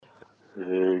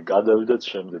გადავიდეთ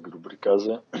შემდეგ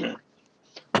რუბრიკაზე.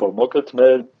 ხო, მოკლედ მე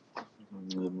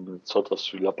ცოტა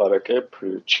ვილაპარაკებ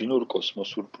ჩინურ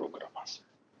კოსმოსურ პროგრამაზე.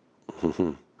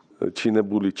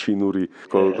 ჩინებული ჩინური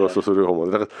კოსმოსური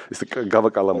პროგრამა. ეს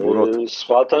გავაკალამბუროთ.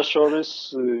 სხვათა შორის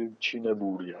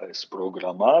ჩინებულია ეს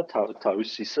პროგრამა,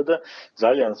 თავის ისა და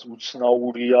ძალიან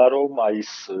უცნაურია, რომ აი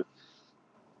ეს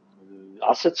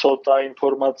ასე ცოტა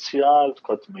ინფორმაცია,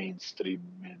 თქვათ, მეინსტრიმ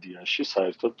მედიაში,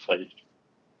 საერთოდ აი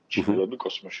ჩინელები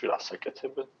კოსმოსში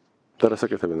რასაკეთებენ. და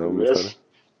რასაკეთებენ ამ მიმართულებით?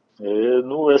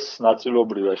 ეს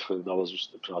ნაწილობრივ ახლა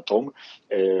დავაზუსტებ რატომ.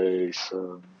 ეს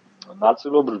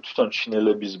ნაწილობრივ თვითონ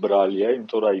ჩინელების ბრალია,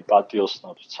 იმიტომ რომ აი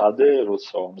პატიოსნად ვცადე,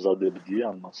 როცა ამზადებდი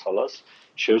ამ მასალას,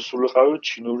 შევსრულიყავი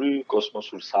ჩინური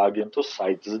კოსმოსური სააგენტოს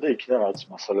საიტზე და იქიდან რაც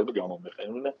მასალები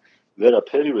გამომეყენებინა,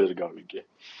 ვერაფერი ვერ გავიგე.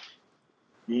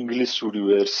 ინგლისური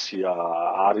ვერსია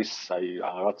არის აი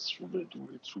რაღაც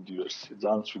უბედური, ცუდი ვერსია,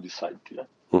 ძალიან ცუდი საიტია.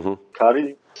 კარი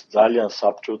ძალიან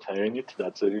საბჭოთა ენით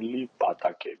დაწერილი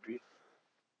პატაკები.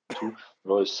 თუ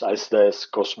ეს და ეს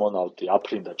კოსმონავტი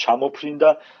აფრინდა, ჩამოფრინდა,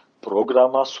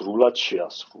 პროგრამა სრულად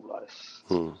შეასრულა ეს.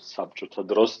 საბჭოთა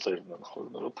დროს წერდნენ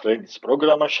ხოლმე, რომ ფრენის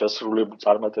პროგრამა შესრულებული,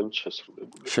 წარმატებით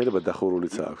შესრულებული. შეიძლება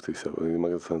დახურულიც აქვს ისე,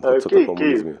 მაგალითად ცოტა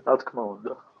კომუნიზმი. რა თქმა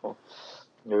უნდა, ხო.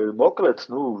 მოკლედ,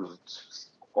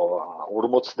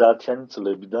 50-იანი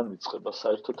წლებიდან იწყება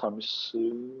საერთოდ ამის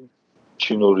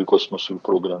ჩინური კოსმოსური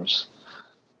პროგრამის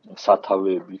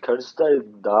სათავეები იქ არის და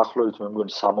დაახლოებით მე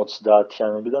მგონი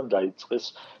 70-იანებიდან დაიწყეს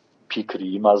ფიქრი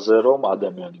იმაზე, რომ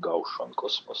ადამიანი გაუშვან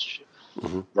კოსმოსში.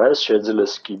 და ეს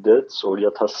შეძლეს კიდეც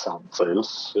 2003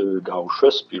 წელს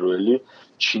გაუშვეს პირველი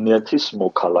ჩინეთის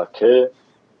მოქალაქე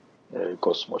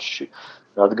კოსმოსში.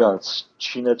 რადგანაც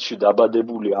ჩინეთში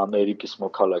დაბადებული ამერიკის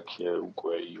მოქალაქე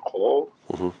უკვე იყო,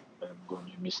 მე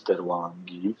მგონი მისტერ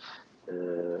ვანგი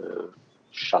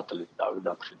შატლით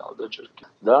დაფრინავდა ჯერ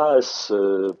კიდევ. და ეს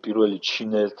პირველი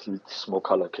ჩინეთის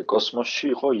მოქალაქე კოსმოსში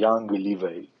იყო იანგ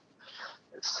ლივეი.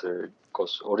 ეს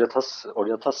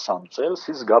 2003 წელს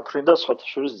ის გაფრინდა სხვათა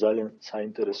შორის ძალიან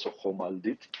საინტერესო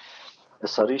ხომალდით.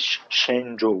 ეს არის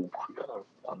შენჯოუ ქვია,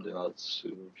 ამდენად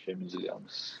შემიძლია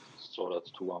ამის სწორად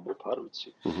თუ ამბობ არ ვიცი.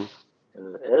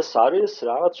 ეს არის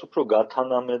რაღაც უფრო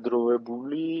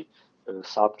გათანამედროვებული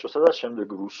საბჭოთა და შემდეგ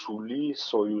რუსული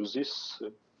სოიუზის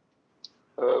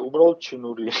უბრალოდ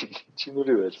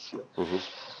ჩინური ვერსია.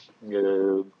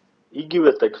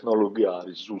 იგივე ტექნოლოგია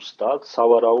არის ზუსტად,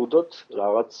 სავარაუდოდ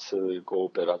რაღაც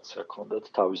კოოპერაცია ჰქონდათ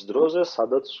თავის დროზე,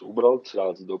 სადაც უბრალოდ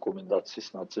რაღაც დოკუმენტაციის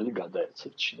ნაწილი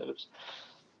გადაეცეთ ჩინელებს.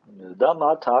 და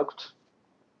მათ აქვთ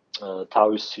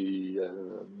თავისი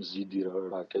მზიდი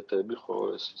რაკეტები, ხო,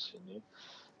 ეს ისინი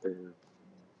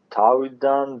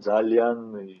თავიდან ძალიან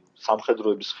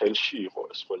სამხედროების ხელში იყო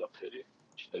ეს ყველაფერი,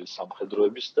 ჩინელის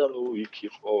სამხედროების და იქ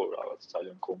იყო რაღაც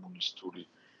ძალიან კომუნისტური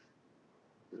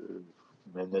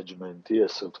მენეჯმენტი,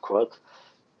 ესე ვთქვათ.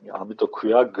 ამიტომ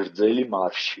ქვია გრძელი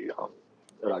მარში ამ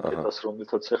რაკეტას,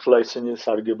 რომელთაც ახლა ისინი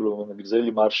სარგებლობენ.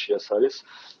 გრძელი მარში ეს არის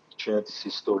ჩინეთის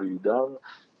ისტორიიდან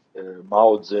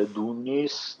მაო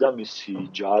ძედუნის და მისი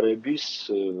ჯარების,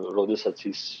 როდესაც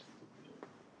ის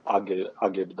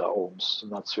აგებდა ომს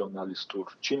ნაციონალისტურ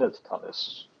ჩინეთთან, ეს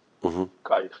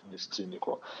კაი ხნის წინ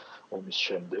იყო ომის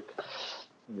შემდეგ.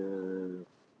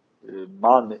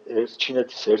 მან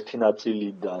ჩინეთის ერთი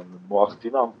ნაწილიდან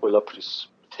მოახდინა ამ ყველაფრის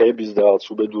მთების და რაღაც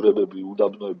უბედურებები,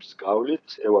 უდაბნოების გავლით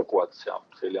ევაკუაცია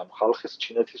მთელი ამ ხალხის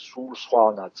ჩინეთის სულ სხვა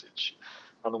ნაწილში.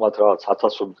 ანუ მათ რაღაც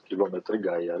 1000 კილომეტრი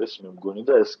გაიარეს, მე მგონი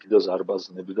და ეს კიდე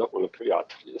ზარბაზნები და ყველაფერი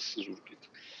ათრიეს ზურგით.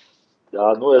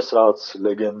 და ეს რაღაც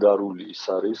ლეგენდარული ის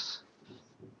არის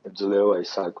ძლევა ის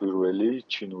საკვირველი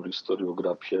ჩინურ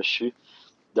ისტორიოგრაფიაში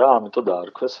და ამიტომ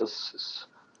დაარქვეს ეს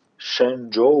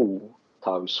შენჯოუ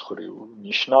თავის ხრივ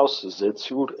ნიშნავს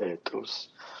ზეციურ ეტლს.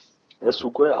 ეს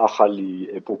უკვე ახალი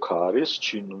ეპოქა არის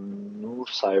ჩინურ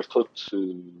საერთოდ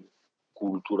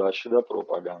კულტურაში და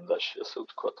პროპაგანდაში, ესე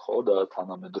ვთქვათ, ხო, და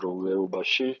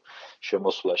თანამედროვეობაში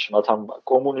შემოსვლაში. მათ ამ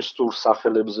კომუნისტურ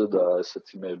სახელებზე და ესეთ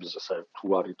იმებზე საერთოდ თუ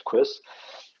არ ითქვეს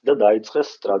და დაიწყეს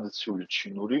ტრადიციული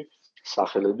ჩინური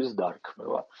სახელების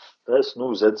დარქმევა. და ეს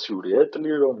ზეციური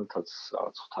ეტლი, რომელთაც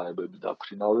რაღაც ღვთაებები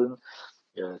დაფრინავდნენ,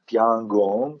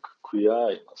 ტიანგონგ ქვია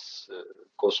იმას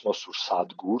კოსმოსურ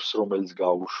სადგურს, რომელიც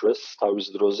გაუშვეს თავის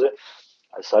დროზე.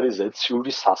 ეს არის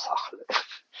ზეციური სასახლე.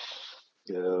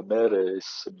 მერე ეს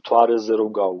მთვარეზე რომ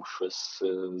გაუშვეს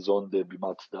ზონდები,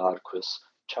 მათ დაარქვეს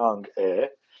ჩანგ-ე.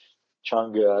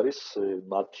 ჩანგ-ე არის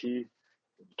მათი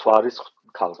მთვარის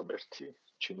ქალღმერთი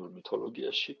ჩინურ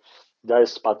მითოლოგიაში. და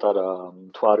ეს პატარა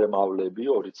მთვარე მავლები,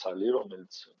 ორი ცალი,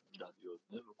 რომელიც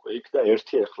დადიოდნენ უკვე იქ და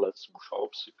ერთი ეხლაც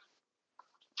მუშაობს იქ.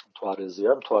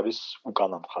 მთვარეზეა, მთვარის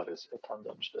უკანა მხარეზეა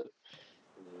თანდამჯდარი.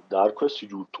 დაარქვეს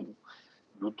YouTube.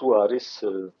 YouTube არის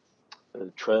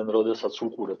ჩვენ როდესაც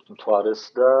უყურებთ მთვარეს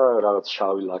და რაღაც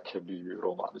შავი ლაქები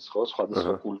რომ არის, ხო,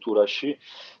 სხვადასხვა კულტურაში,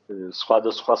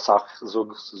 სხვადასხვა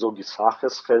ზოგი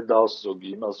სახეს ხედავს, ზოგი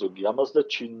იმას, ზოგი ამას და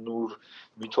ჩინურ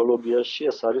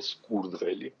მითოლოგიაში ეს არის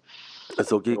კურდღელი.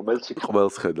 ზოგი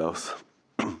ყველს ხედავს.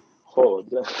 ხო,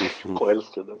 და ყველს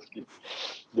ხედავს კი.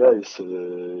 და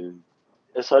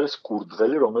ეს არის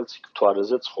კურდღელი, რომელიც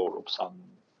მთვარეზე ცხოვრობს, ამ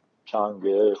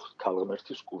ჩანგე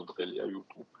ქალღმერთის კურდღელია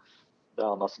YouTube. და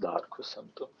ამას დაარქვეს,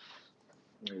 ამიტომ.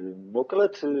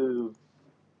 მოკლედ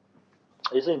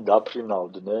ისინი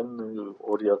დაფრინავდნენ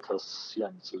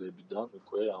 2000-იანი წლებიდან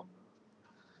უკვე ამ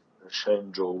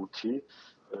შენჯოუთი.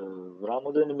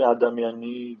 რამოდენიმე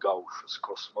ადამიანი გაუშვეს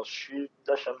კოსმოსში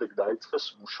და შემდეგ დაიწყეს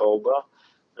მუშაობა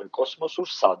კოსმოსურ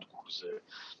სადგურზე,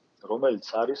 რომელიც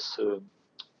არის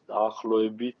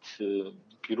დაახლოებით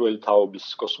პირველი თაობის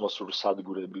კოსმოსური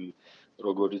სადგურები,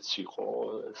 როგორც იყო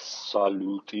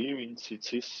სალუტი, ვინც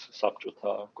იცის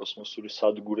საბჭოთა კოსმოსური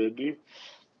სადგურები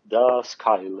და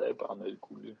Skylab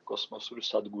ამერიკული კოსმოსური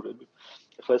სადგურები.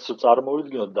 ეხლა ეს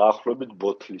წარმოვიდგინოთ, დაახლოებით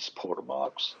ბოთლის ფორმა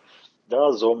აქვს და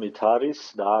ზომით არის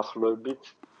დაახლოებით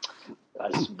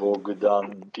ეს ბოგდან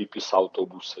ტიპის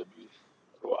ავტობუსები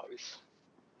რო არის.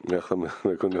 ახლა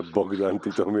მეკონა ბოგდან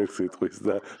ტიტომი სიტყვის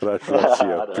და რა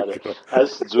შუაშია.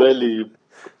 ეს ძველი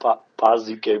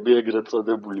პაზიკები, ეგრეთ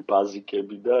წოდებული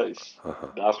პაზიკები და ის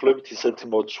დაახლოებით ისეთი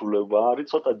მოცულობა არის,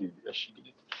 ცოტა დიდია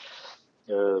შიგნით.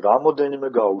 რამოდენიმე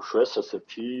გაუშვეს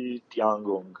ესეთი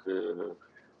ტიანგონგ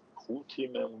 5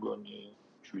 მე მგონი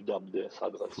 7-მდე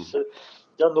სადღაც ისე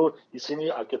და ნუ ისინი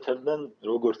აკეთებდნენ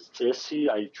როგორც წესი,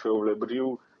 აი ჩვეულებრივ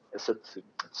ესეთ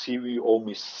ცივი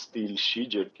ომის სტილში,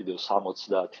 ჯერ კიდევ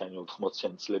 70-იანი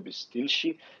 80-იანი წლების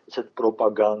სტილში, ესეთ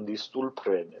პროპაგანდისტულ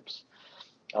ფრენებს.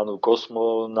 ანუ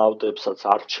კოსმონავტებსაც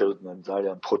არჩევდნენ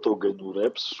ძალიან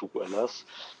ფოტოგენურებს უყველას,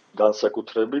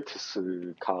 განსაკუთრებით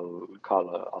ქალ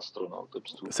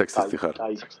ასტრონავტებს თუ სექსისტი ხარ.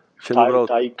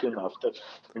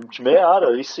 მე არა,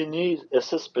 ისინი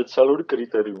ესე სპეციალური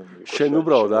კრიტერიუმი იყო. შენ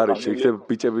უბრალოდ არის, შეიძლება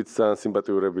ბიჭებიც ძალიან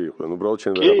სიმპათიურები იყვნენ, უბრალოდ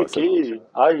შენ ვერ აბასე. კი,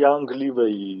 აი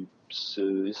ანგლივეი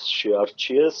ის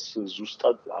შეარჩიეს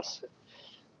ზუსტად ასე.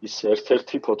 ის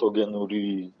ერთ-ერთი ფოტოგენური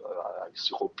ის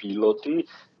იყო პილოტი,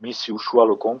 მისი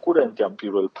უშუალო კონკურენტი ამ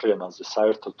პირველ ფრენაზე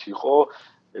საერთოდ იყო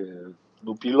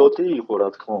ნუ პილოტი იყო რა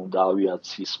თქმა უნდა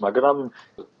ავიაციის, მაგრამ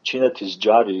ჩინეთის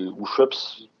ჯარი უშვებს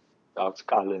რაღაც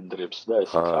კალენდრებს და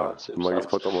ესეთ რაღაცებს. მაგის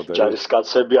ფოტომოდელი.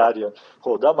 ჯარისკაცები არიან.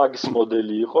 ხო, და მაგის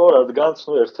მოდელი იყო, რადგანაც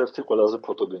ნუ ერთ-ერთი ყველაზე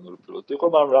ფოტოგენური პილოტი იყო,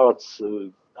 მაგრამ რაღაც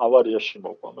ავარიაში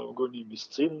მოყვა, მე მგონი იმის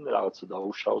წინ რაღაცა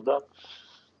დაუშავდა.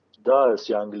 და ეს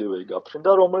ანგლივეი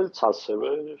გაფრინდა, რომელიც ასევე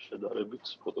შედარებით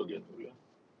ფოტოგენურია.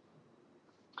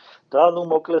 და ნუ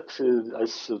მოკლედ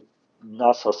ეს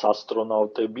NASA-ს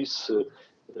ასტრონავტების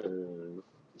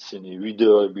ისინი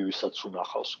ვიდეოები ვისაც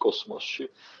უნახავს კოსმოსში,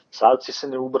 სადაც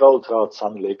ისინი უბრალოდ რაღაც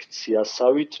ამ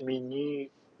ლექციასავით მინი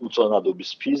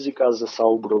უწონადობის ფიზიკაზე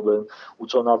საუბრობენ,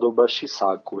 უწონადობაში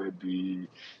საკვები,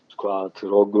 თქვათ,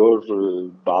 როგორ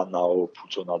ბანაობ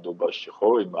უწონადობაში, ხო,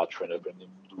 იმ აჩვენებენ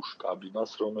იმ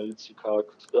დუშკაბინას, რომელიც იქ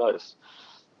აქვს და ეს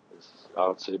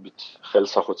რაღაცებით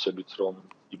ხელსახოცებით რომ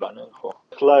იბანენ, ხო.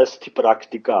 ახლა ესეთი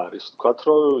პრაქტიკა არის, თქვათ,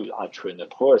 რომ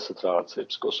აჩვენებ, ხო, ესეთ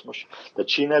რაღაცებს კოსმოსში და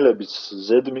ჩინელებიც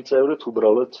ზედმიწევრით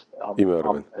უბრალოდ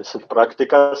ესეთ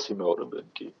პრაქტიკას იმეორებენ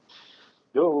კი.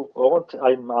 ოღონდ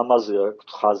აი ამაზე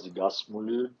აქვს ხაზი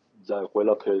გასმული და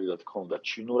ყველაფერი რა თქმა უნდა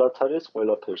ჩინურად არის,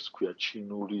 ყველაფერს ქვია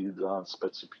ჩინური და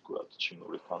სპეციფიკურად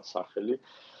ჩინური თანსახელი.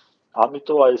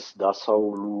 ამიტომ აი ეს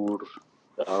დასავლურ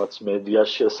რაღაც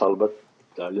მედიაში ეს ალბათ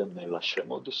ძალიან ნელა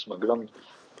შემოდის, მაგრამ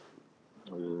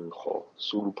ხო,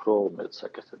 სულ უფრო მეც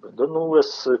აკეთებენ. და ნუ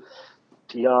ეს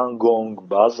ტიანგონგ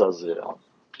ბაზაზე, ამ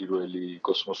პირველი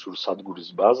კოსმოსური სადგურის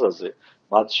ბაზაზე,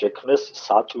 მათ შექმნეს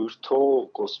სატვირთო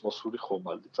კოსმოსური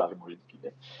ხომალდი,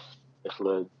 წარმოიდგინე.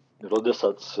 ეხლა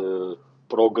როდესაც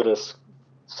პროგრეს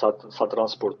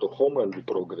სატრანსპორტო ხომალდი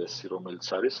პროგრესი, რომელიც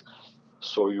არის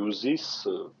სოიუზის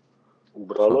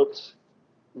უბრალოდ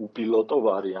უპილოტო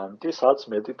ვარიანტი, სადაც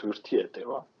მეტი ტვირთი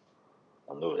ეტევა.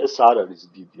 ანუ ეს არ არის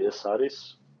დიდი, ეს არის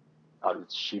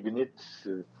შიგნით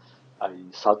აი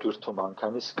სატვირთო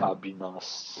მანქანის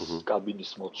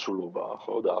კაბინის მოცულობა,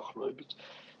 ხო, დაახლოებით.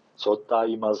 ცოტა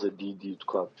იმაზე დიდი,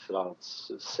 თქვათ, რაღაც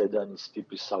სედანის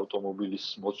ტიპის ავტომობილის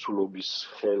მოცულობის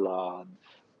ხელა,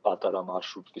 პატარა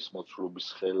მარშრუტკის მოცულობის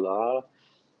ხელა,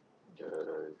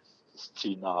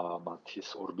 წინა მათის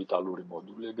ორბიტალური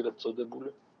მოდული ეგრეთ წოდებული.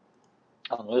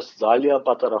 ანუ ეს ძალიან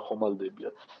პატარა ხომალდებია.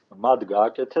 მათ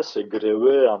გააკეთეს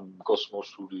ეგრევე ამ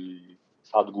კოსმოსური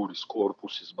სადგურის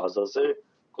კორპუსის ბაზაზე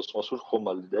კოსმოსური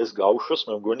ხომალდი და ეს გაუშვეს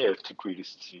მე მგონი 1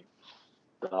 კვირის წინ.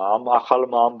 და ამ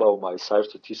ახალმა ამბავმა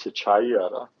საერთოდ ისე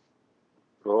ჩაიარა,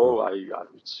 რომ არ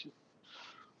ვიცი.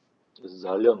 ეს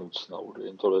ძალიან უცნაურია,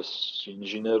 იმიტომ რომ ეს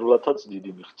ინჟინერულადაც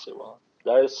დიდი მიღწევა.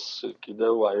 და ეს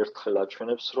კიდევ ერთხელ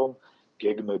აჩვენებს, რომ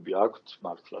გეგმები აქვთ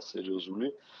მართლა სერიოზული.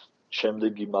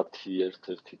 შემდეგი მათი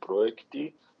ერთ-ერთი პროექტი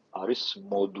არის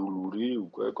მოდულური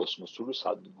უკვე კოსმოსური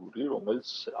სადგური, რომელიც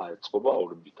აეწყობა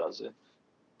ორბიტაზე.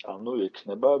 ანუ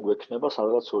გვექნება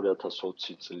სადღაც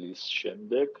 2020 წლის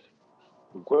შემდეგ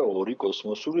უკვე ორი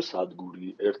კოსმოსური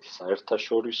სადგური, ერთი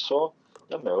საერთაშორისო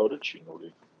და მეორე ჩინური.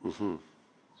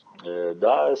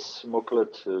 და ეს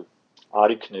მოკლედ არ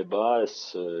იქნება ეს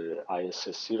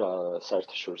ISS-ი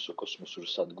საერთაშორისო კოსმოსური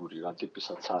სადგური, რა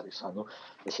ტიპისაც არის, ანუ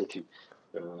ესეთი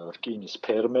რკინის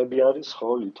ფერმები არის,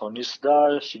 ხო, ლითონის და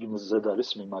შიგნით არის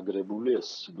მიმაგრებული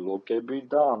ეს ბლოკები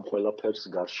და ამ ყველაფერს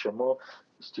გარშემო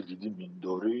ისეთი დიდი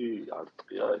მინდორი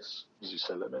არტყია ეს მზის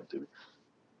ელემენტები.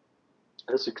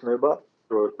 ეს იქნება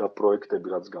პროექტები,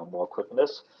 რაც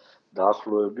გამოაქვეყნეს,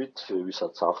 დაახლოებით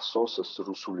ვისაც ახსოვს ეს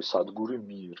რუსული სადგური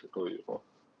მირ რო იყო.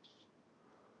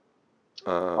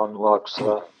 ანუ აქვს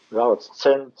რაღაც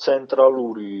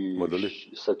ცენტრალური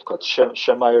ისე ვთქვათ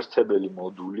შემაერთებელი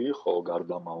მოდული, ხო,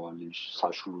 გარდამავალი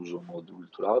საშლუზო მოდული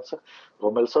თუ რაღაცა,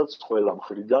 რომელსაც ყველა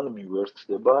მხრიდან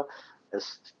მიუერთდება ეს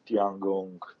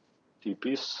Tiangong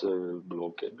ტიპის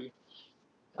ბლოკები.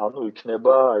 ანუ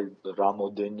იქნება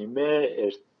რამოდენიმე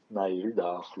ერთნაირი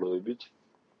დაახლოებით.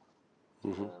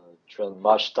 ჩვენ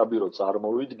მასშტაბი რო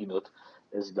წარმოვიდგინოთ,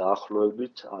 ეს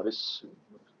დაახლოებით არის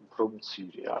უფრო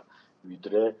მცირე,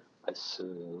 ვიდრე ეს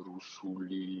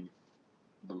რუსული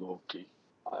ბლოკი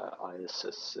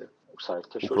ISS-ზე,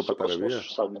 საერთაშორისო კოსმოსურ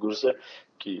სადგურზე,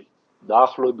 კი,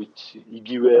 დაახლოებით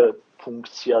იგივე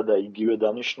ფუნქცია და იგივე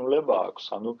დანიშნულება აქვს,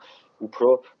 ანუ უფრო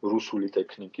რუსული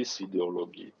ტექნიკის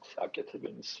იდეოლოგიით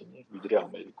აკეთებენ ისინი, ვიდრე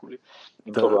ამერიკული.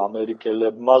 იმიტომ რომ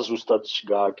ამერიკელებმა ზუსტად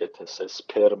გააკეთეს ეს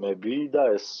ფერმები და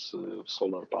ეს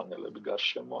სოლარ პანელები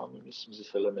გარშემო ამ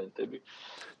მზის ელემენტები.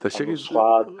 და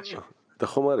შეგიძლია და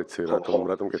ხომ არ იცი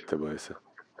რატომ კეთდება ესე?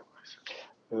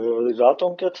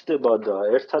 რატომ კეთდება და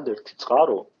ერთადერთი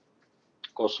წყარო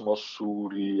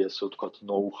კოსმოსური, ესე ვთქვათ,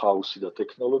 ნოუ-ჰაუსი და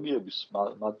ტექნოლოგიების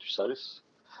მათთვის არის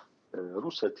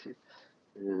რუსეთი.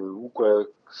 უკვე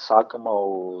საკმაო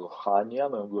ხანია,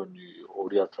 მე მგონი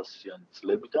 2000-იანი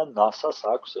წლებიდან NASA-ს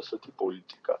აქვს ესეთი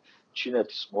პოლიტიკა.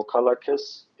 ჩინეთის მოქალაქეს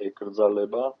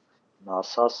ეკრძალება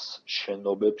NASA-ს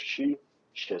შენობებში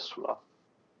შესვლა.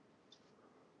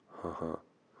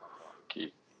 კი.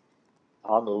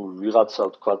 ანუ ვიღაცა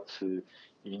ვთქვათ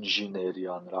ინჟინერი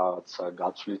ან რაღაცა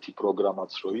გაცვლითი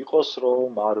პროგრამაც რო იყოს,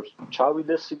 რომ არ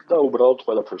ჩავიდეს იქ და უბრალოდ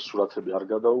ყველაფერს სურათები არ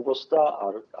გადაუღოს და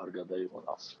არ გადაიღონ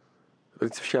NASA.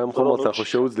 პრინციპში ამ ხომალდს ახლა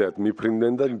შეუძლიათ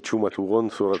მიფრინდნენ და ჩუმად უღონ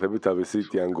სურათები თავისი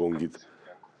Tiangong-ით.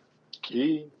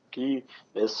 კი,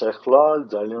 ეს ახლა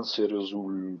ძალიან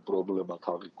სერიოზული პრობლემად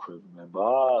აღიქვენება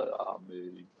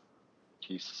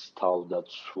ამერიკის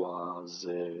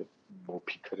თავდაცვაზე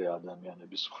მოფიქრე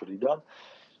ადამიანების მხრიდან,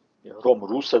 რომ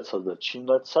რუსეთსა და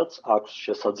ჩინეთსაც აქვს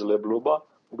შესაძლებლობა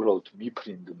უბრალოდ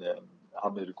მიფრინდნენ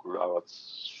ამერიკულ რაღაც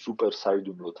სუპერ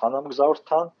საიდუმლო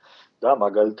თანამგზავრთან და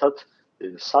მაგალითად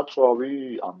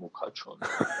საწვავი ამოქაჩონ.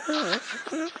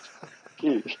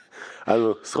 კი. ანუ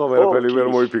სხვა ვერაფერი ვერ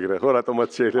მოიფიქრე, ხო, რატომაც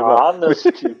შეიძლება?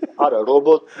 არა,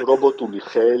 რობოტული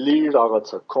ხელი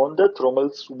რაღაცა კონდეთ,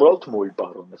 რომელიც უბრალოდ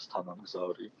მოიპარონ ეს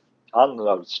თანამგზავრი. ან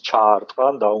რა ვიცი,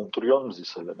 ჩაარტყან, დაუმტრიონ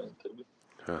მზის ელემენტები.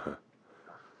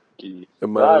 კი.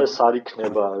 და ეს არ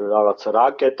იქნება რაღაც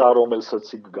რაკეტა, რომელსაც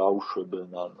იქ გაუშვებენ,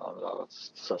 ან რაღაც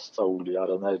სასწაული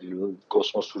არანაირი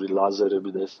კოსმოსური ლაზერები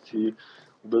და ესეთი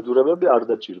უბედურებები არ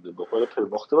დაჭირდება. ყველაფერი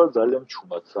მოხდება ძალიან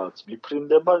ჩუმად, რაც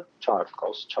მიფრინდება,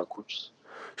 ჩაარტყავს, ჩაქუჩს.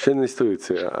 შენ ის თუ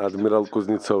იცი, ადმირალ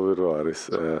კუზნიცოვი რო არის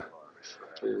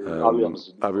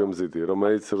ავიამზიდი,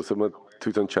 რომელიც რუსებმა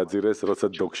თვითონ ჩაძირეს, როცა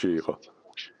დოქში იყო.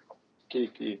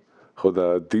 კი. ხო და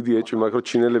დიდი ეჭვი მაქვს, რომ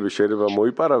ჩინელები შეიძლება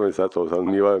მოიპარავენ საწვავს, ან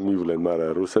მივლენ,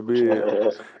 მაგრამ რუსები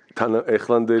თან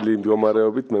ეხლანდელი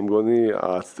მდგომარეობით მე მგონი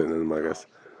ააცდენენ მაგას.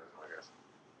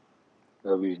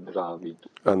 რავი.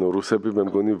 ანუ რუსები მე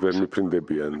მგონი ვერ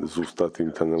მიფრინდებიან ზუსტად იმ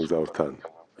თანამგზავრთან,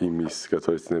 იმის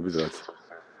გათვალისწინებით,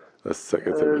 რაც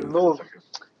საკეთებენ.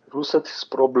 რუსეთის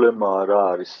პრობლემა რა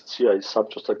არის? იცი, აი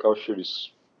საბჭოთა კავშირის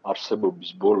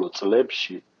არსებობის ბოლო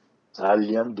წლებში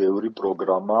ძალიან ბევრი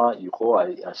პროგრამა იყო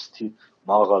აი ასეთი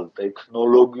მაღალ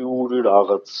ტექნოლოგიური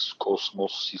რაღაც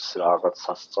კოსმოსის რაღაც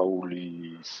სასწაული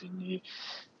ისინი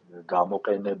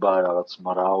გამოყენება რაღაც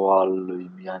მრავალ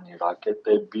იმიანი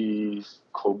რაკეტები,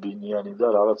 ქობინიანი და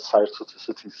რაღაც საერთოდ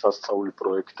ესეთი სასწაული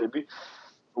პროექტები.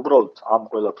 უბრალოდ ამ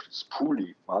ყველაფრის ფული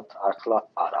მათ ახლა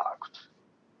არ აქვთ.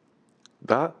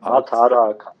 და მათ არ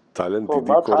აქვს. ძალიან ხო, დიდი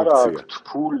მათ არ კორუფცია. აქვთ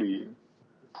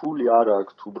ფული არ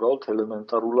აქვთ უბრალოდ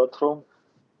ელემენტარულად რომ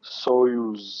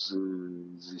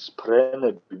სოიუზის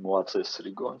ფრენები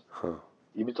მოაწესრიგონ.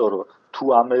 იმიტომ რომ თუ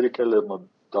ამერიკელებმა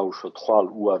დაუშვათ ხვალ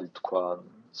უარი თქვა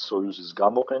სოიუზის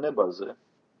გამოყენებაზე,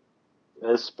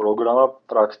 ეს პროგრამა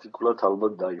პრაქტიკულად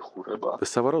ალბათ დაიხურება.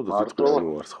 სავარაუდოდ იტყვიან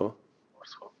უარს, ხო?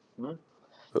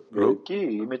 კი,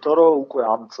 იმიტომ რომ უკვე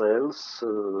ამ წელს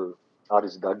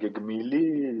არის დაგეგმილი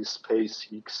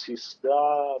SpaceX-ის და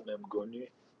მე მგონი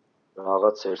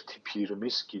რაღაც ერთი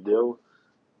ფირმის კიდევ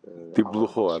Blue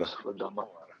ხო არა?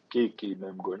 კი, მე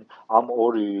მგონი. ამ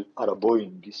ორი, არა,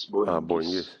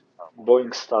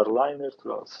 Boeing Starliner თუ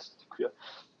რაღაც თქვია.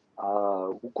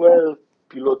 უკვე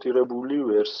პილოტირებული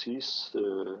ვერსიის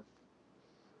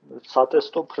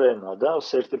სატესტო ფრენა და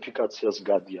სერტიფიკაციას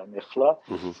გადიან ახლა,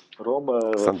 რომ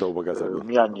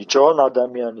მიანიჭონ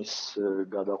ადამიანის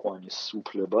გადაყვანის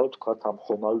უფლება, თქვათ ამ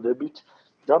ხომალდებით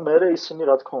და მერე ისინი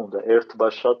რა თქმა უნდა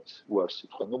ერთბაშად უარს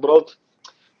იტყვენ. უბრალოდ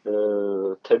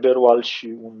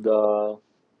თებერვალში უნდა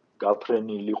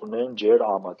გაფრენილიყვნენ ჯერ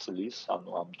ამა წლის,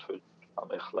 ანუ ამ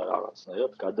ახლა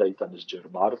რაღაცნაირად გადაიტანეს ჯერ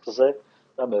მარტზე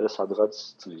და მერე სადღაც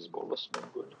წლის ბოლოს მე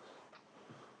მგონი.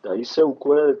 და ისე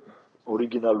უკვე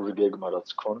ორიგინალური გეგმა რაც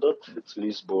ჰქონდათ,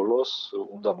 წლის ბოლოს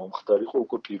უნდა მომხდარიყო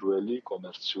უკვე პირველი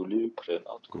კომერციული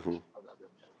ფრენა, თქო.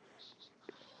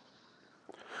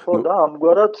 ხო, და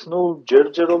ამგვარად,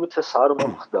 ჯერჯერობით ეს არ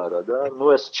მომხდარა და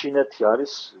ეს ჩინეთი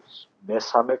არის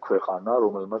მესამე ქვეყანა,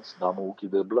 რომელმაც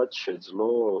დამოუკიდებლად შეძლო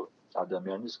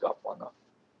ადამიანის გაყვანა.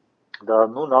 და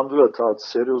ნამდვილად რაღაც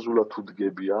სერიოზულად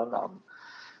უდგებიან ამ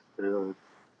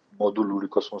მოდულური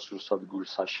კოსმოსური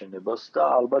სადგურის აშენებას და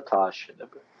ალბათ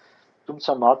ააშენებენ.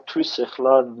 თუმცა მათთვის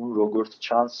ახლა როგორც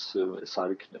ჩანს ეს არ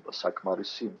იქნება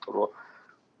საკმარისი, იმიტომ რომ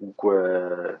უკვე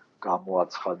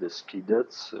გამოაცხადეს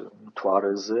კიდეც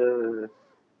მთვარეზე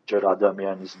ჯერ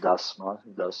ადამიანის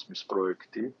დასმის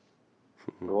პროექტი,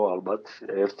 რომ ალბათ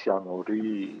 1 ან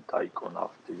 2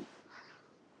 დაიკონავდი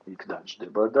იქ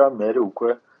დაჯდება და მერე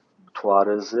უკვე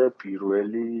მთვარეზე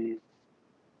პირველი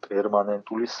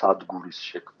პერმანენტული სადგურის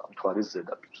შექმნა მთვარის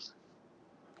ზედაპირზე.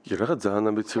 კი, რაღაც ძალიან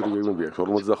ამბიციური გეგმები აქვს.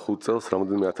 45 წელს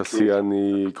რამოდენიმე ათასიანი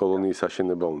კოლონიის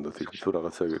აშენება უნდათ იქ თუ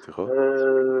რაღაცა ეგეთი, ხო?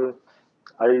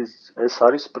 ეს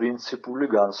არის პრინციპული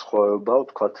განსხვავება,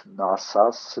 ვთქვათ,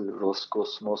 NASA-ს,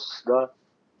 როსკოსმოსს და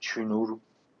ჩინურ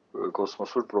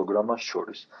კოსმოსურ პროგრამას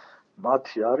შორის.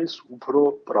 მათი არის უფრო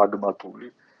პრაგმატული.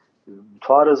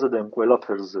 მთვარეზე და იმ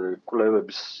ყველაფერზე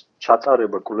კვლევების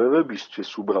ჩატარება კვლევებისთვის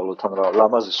უბრალოდ ან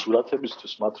ლამაზი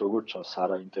სურათებისთვის მათ როგორც ჩანს არ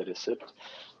აინტერესებთ.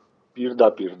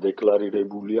 პირდაპირ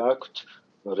დეკლარირებული აქვთ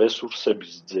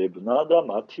რესურსების ძებნა და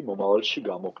მათი მომავალში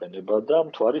გამოყენება და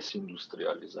მთვარის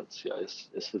ინდუსტრიალიზაცია.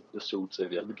 ესე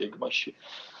უწერიათ გეგმაში.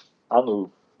 ანუ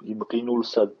იმ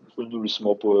ყინულის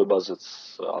მოპოვებაზეც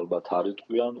ალბათ არ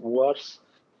იტყვიან უარს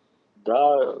და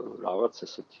რაღაც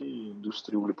ესეთი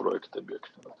ინდუსტრიული პროექტები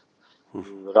ექნებათ.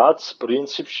 რაც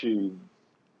პრინციპში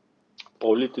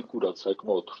პოლიტიკურად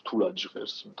საკმაოდ რთულად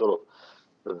ჟღერს, იმიტომ რომ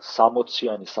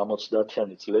 60-იანი,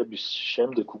 70-იანი წლების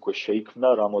შემდეგ უკვე შეიქმნა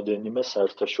რამოდენიმე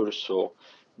საერთაშორისო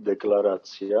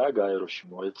დეკლარაცია, გაეროში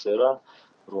მოეწერა,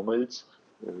 რომელიც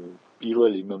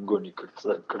პირველი მე მგონი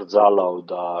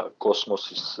კრძალავდა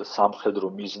კოსმოსის სამხედრო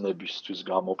მიზნებისთვის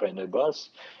გამოყენებას,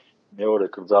 მეორე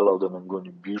კრძალავდა მე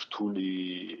მგონი ბირთვული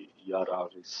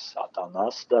იარაღის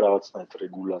ატანას და რაღაცნაირად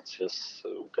რეგულაციას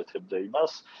უკეთებდა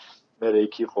იმას. მერე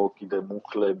იქ იყო კიდე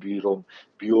მუხლები, რომ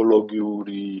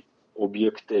ბიოლოგიური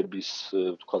ობიექტების,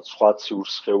 ვთქვათ, სხვა ციურ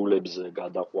სხეულებზე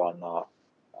გადაყვანა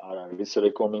არ არის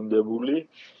რეკომენდებული,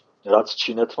 რაც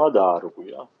ჩინეთმა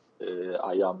დაარღვია.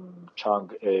 აი ამ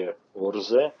Chang'e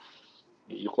 2-ზე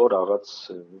იყო რაღაც,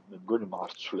 მე მგონი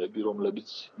მარცვლები, რომლებიც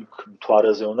იქ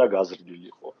მთვარეზე უნდა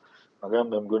გაზრდილიყო. მაგრამ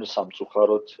მე მგონი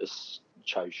სამწუხაროდ ეს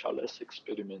ჩაიშალა ეს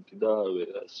ექსპერიმენტი და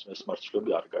ეს მარცვლები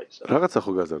არ გაიზარდა. რაღაცა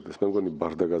ხო გაზარდეს, მე მგონი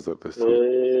ბარდა გაზარდეს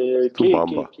თუ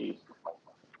ბამბა.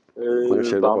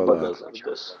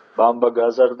 ბამბა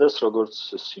გაზარდეს როგორც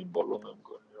სიმბოლო მე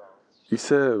მგონი.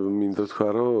 ისე მინდა თქვა,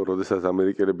 რომ როდესაც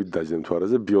ამერიკელები დაჯდნენ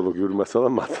მთვარეზე, ბიოლოგიური მასალა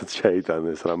მათაც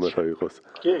ჩაიტანეს რამე რა იყოს.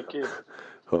 კი.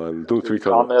 თუ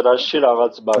თვითონ კამერაში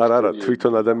რაღაც ბაქტერიები. არა,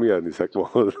 თვითონ ადამიანი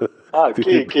საკმაოდ.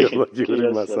 კი, ბიოლოგიური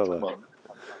მასალა.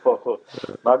 ხო.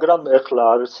 მაგრამ ეხლა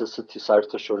არის ესეთი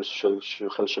საერთაშორისო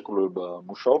ხელშეკრულება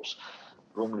მუშაობს,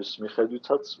 რომლის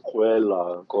მიხედვითაც ყველა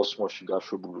კოსმოსში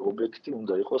გაშვებული ობიექტი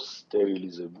უნდა იყოს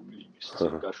სტერილიზებული იმის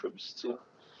გაშვების წინ.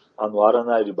 ანუ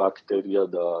არანაირი ბაქტერია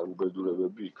და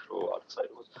უბედურებები იქ რო არ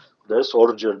წაიღოს. და ეს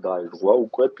ორჯერ დაირღვა,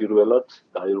 უკვე პირველად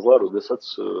დაირღვა, როდესაც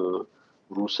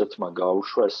რუსეთმა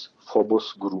გაუშვა ეს Phobos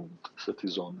Grunt, ესეთი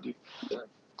ზონდი.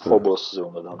 ფობოსზე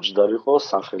უნდა დამჯდარიყო,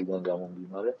 სახელიდან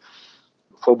გამომდინარე.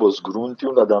 ფობოს გრუნტი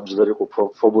უნდა დამჯდარიყო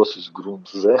ფობოსის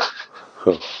გრუნტზე.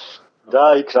 და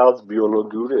იქ რაღაც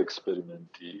ბიოლოგიური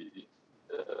ექსპერიმენტი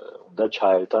უნდა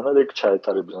ჩაეტანა და იქ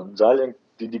ჩაეტარებინა. ძალიან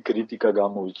დიდი კრიტიკა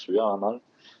გამოიწვია ამან,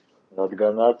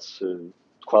 რადგანაც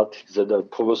თქვათ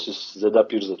ფობოსის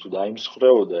ზედაპირზე თუ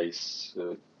დაიმსხვრეოდა ის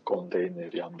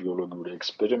კონტეინერი ამ ბიოლოგიური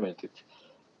ექსპერიმენტით,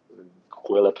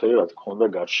 ყველაფერი რა თქმა უნდა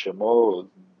გარშემო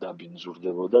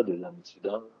დაბინძურდებოდა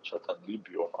დედამიწიდან ჩატანილი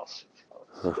ბიომასით.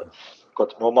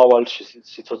 თქვათ მომავალში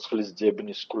სიცოცხლის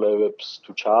ძებნის კვლევებს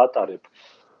თუ ჩაატარებ,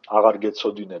 აღარ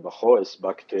გეცოდინება ხო ეს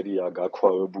ბაქტერია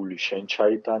გაქვავებული შენ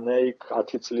ჩაიტანე იქ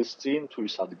 10 წლის წინ თუ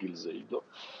ის ადგილზე იდო.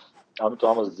 ამიტომ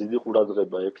ამას დიდი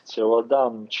ყურადღება ექცევა და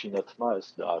ამ ჩინეთმა ეს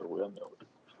დაარღვია მეორე.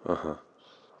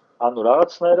 ანუ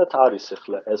რაღაცნაირად არის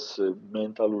ახლა ეს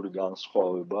მენტალური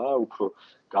განსხვავება, უფრო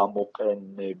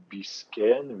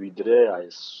გამოყენებისკენ, ვიდრე აი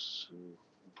ეს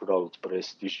უბრალოდ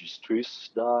პრესტიჟისთვის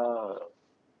და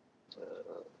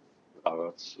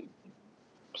რაღაც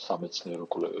სამეცნიერო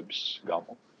კვლევების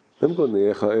გამო. მე მგონი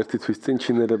ახლა ერთი თვის წინ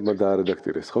ჩინელებმა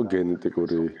დაარედაქტირეს ხო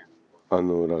გენეტიკური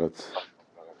ანუ რაღაც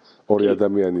ორი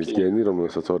ადამიანის გენი,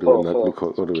 რომელსაც ორივე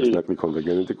ნაკლი ქონდა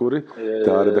გენეტიკური,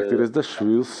 დაარედაქტირეს და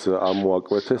შვილს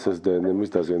ამოაკვეთეს ეს დნმ-ის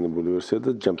დაზიანებული ვერსია და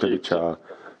ჯამთებით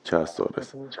ჩაასწორეს.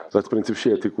 რაც პრინციპში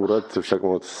ეთიკურად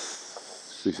საკმაოდ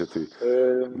ისეთი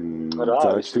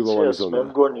ძალიან ცდილოვანი ზონა. მე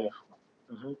მგონი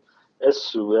ეს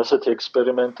ასეთი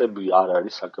ექსპერიმენტები არ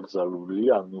არის აკრძალული,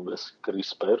 ანუ ეს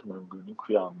CRISPR, მე მგონი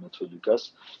ქვია ამ მეთოდიკას.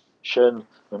 შენ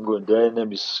მე მგონი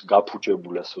დნმ-ის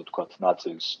გაფუჭებული ასე ვთქვათ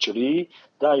ნაწილს ჭრი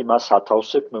და იმას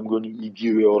ათავსებ მე მგონი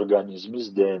იგივე ორგანიზმის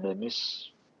დნმ-ის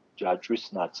ჯაჭვის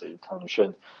ნაწილით. ანუ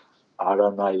შენ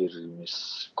არანაირ იმის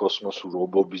კოსმოსურ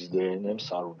ობობის დნმ-ს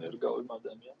არ უნერგავ იმ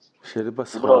ადამიანს. შეიძლება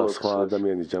სხვა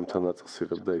ადამიანის ჯამთან ნაწილს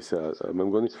იღებ და ისე მე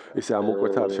მგონი ისე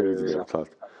ამოკვეთა არ შეიძლება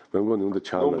თვალთ. მე მგონი უნდა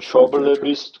ჩაანაცვლოს.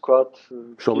 მშობლების თქვათ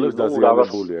მშობლებს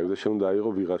დაზიანებულია და შენ უნდა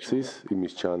აიღო ვიღაცის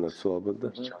იმის ჩაანაცვლა ალბათ და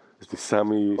ესეთი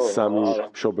სამი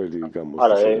მშობელი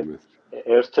გამოსცემენ.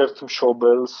 ერთ-ერთ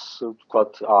მშობელს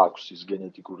თქვათ აქვს ის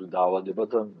გენეტიკური დაავადება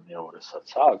და მეორესაც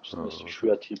აქვს, ეს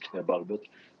იშვიათი იქნება ალბათ.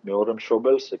 მეორე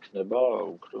მშობელს ექნება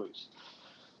უფრო ის.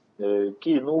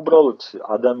 კი, უბრალოდ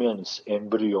ადამიანის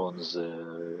ემბრიონზე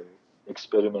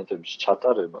ექსპერიმენტების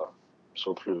ჩატარება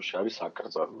მსოფლიოში არის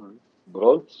აკრძალული.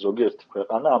 უბრალოდ ზოგიერთი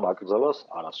ქვეყანა ამ აკრძალვას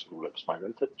არ ასრულებს,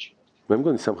 მაგალითად ჩინეთი. მე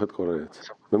მგონი სამხრეთ კორეაც.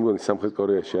 მე მგონი სამხრეთ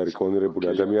კორეაში არის კლონირებული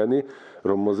ადამიანი,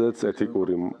 რომელზეც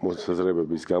ეთიკური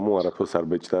მოსაზრებების გამო არაფერს არ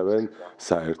ბეჭდავენ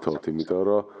საერთოდ, იმიტომ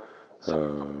რომ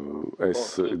ეს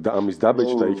ამის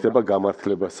დაბეჭდა იქნება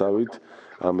გამართლებასავით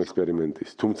ამ ექსპერიმენტის.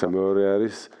 თუმცა მეორე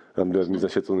არის რამდენად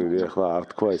მიზანშეწონილი ახლა არ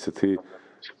თქვა ესეთი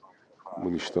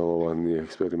მნიშვნელოვანი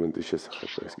ექსპერიმენტის შესახებ,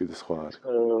 ეს კიდე სხვა არის.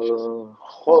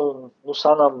 ხო,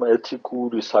 სანამ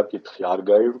ეთიკური საკითხი არ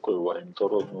გაირკვევა, იმიტომ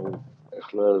რომ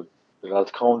ახლა რა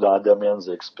თქმა უნდა ადამიანზე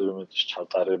ექსპერიმენტის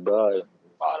ჩატარება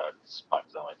არ არის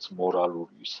მაგზამაც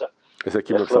მორალური ისა. ეს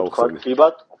ექიმებს აუხსენებს.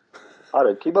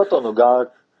 კი ბატონო,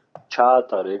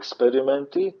 ჩაატარე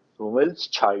ექსპერიმენტი, რომელიც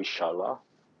ჩაიშალა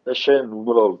და შენ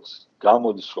უბრალოდ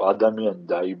გამოდის რომ ადამიანი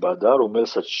დაიბადა,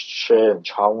 რომელსაც შენ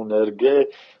ჩაუნერგე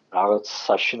რაღაც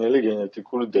საშინელი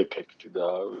გენეტიკური დეფექტი და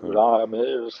რა მე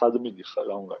სად მიდიხარ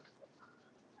რა უნდა.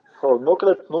 ხო,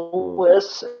 მოკლედ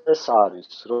ეს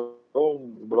არის რომ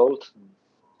უბრალოდ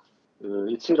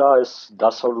იცი რა ეს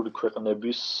დასავლური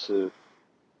ქვეყნების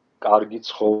კარგი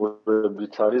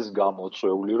ცხოვრებით არის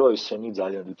გამოწვეული, რომ ისინი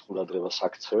ძალიან დიდ ყურადღებას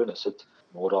აქცევენ ესეთ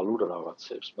მორალურ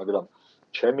რაღაცებს, მაგრამ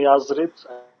ჩემი აზრით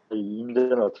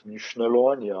იმდენად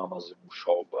მნიშვნელოვანია ამაზე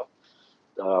მუშაობა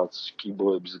და რაღაც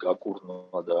კიბოების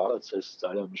გაკურნვა და რაღაც ეს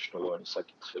ძალიან მნიშვნელოვანი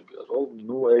საკითხებია, რომ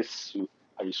ეს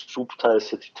აი სუფთა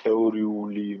ესეთი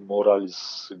თეორიული მორალის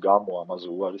გამო ამაზე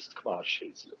უარის თქმა არ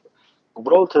შეიძლება.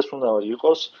 უბრალოდ ეს უნდა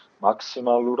იყოს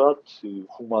მაქსიმალურად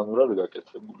ჰუმანურად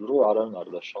გაკეთებული, რომ არავინ არ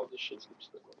დაშალდეს შეძლებს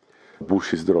და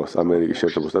ბუშის დროს ამერიკის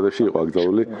შეერთებულ შტატებში იყო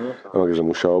აკრძალული ამაზე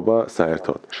მუშაობა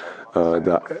საერთოდ.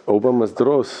 და ობამას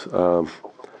დროს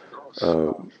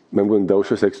მე მგონი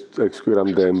დაუშვეს 6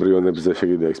 კვირამდე ემბრიონებზე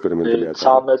შეგიძლია ექსპერიმენტები ატარებდეს.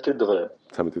 13 დღე.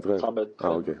 13 დღე?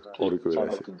 ოკეი, 2 კვირა.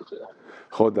 13 დღე.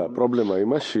 ხო და პრობლემა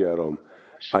იმაშია, რომ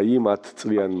აი იმ 10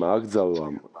 წლიანმა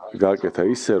აკრძალვამ გააკეთა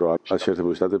ისე, რომ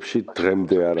შეერთებულ შტატებში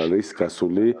დღემდე არ არის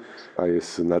გასული აი ეს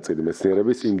ნაწილი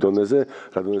მეცნიერების იმ დონეზე,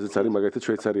 რა დონეზეც არის მაგალითად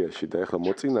შვეიცარიაში და ეხლა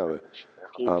მოწინავე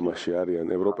ამაში არიან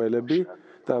ევროპელები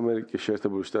და ამერიკის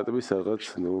შეერთებული შტატები სადღაც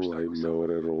აი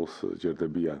მეორე როლს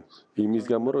ჯერდებიან. იმის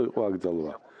გამო რომ იყო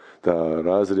აკრძალვა და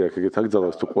რა აზრი აქვს ეგეთ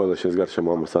აკრძალვას თუ ყველა შენს გარშემო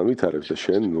ამას ამითარებს და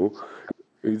შენ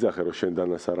იძახე რომ შენ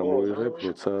დანას არ მოიღებ,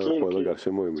 როცა ყველა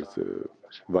გარშემო იმის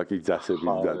ვაკი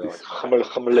ძასებით დადის.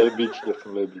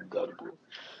 ხმლებით დარბო.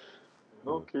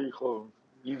 ნუ კი ხო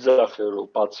იძახე რომ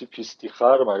პაციფისტი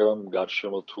ხარ, მაგრამ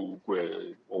გარშემო თუ უკვე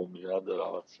ომია და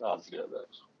რაღაც აზრია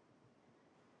დაეც.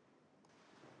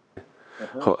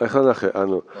 ხო, ახლა ნახე,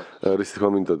 ანუ რის თქმა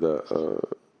მინდოდა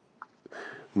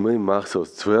მე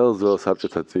მახსოვს ძველ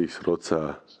საბჭოთა წიგნს, როცა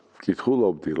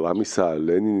ვკითხულობდი, ლამისა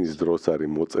ლენინის დროს არის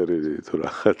მოწერილი თუ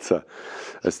რაღაცა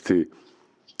ესეთი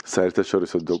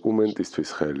საერთაშორისო დოკუმენტისთვის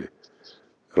ხელი,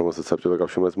 რომელსაც საბჭოთა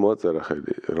კავშირმაც მოაწერა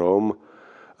ხელი, რომ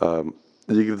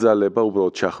იგრძალება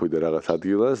უბრალოდ ჩახვიდე რაღაც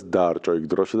ადგილას, დაარჭო იქ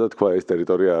დროშა და თქვა ეს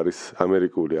ტერიტორია არის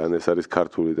ამერიკული, ან ეს არის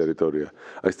ქართული ტერიტორია.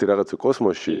 აი ესეთი რაღაცა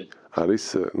კოსმოსში არის,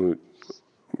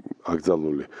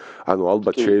 აკრძალული. ანუ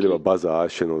ალბათ შეიძლება ბაზა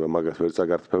ააშენო და მაგას ვერ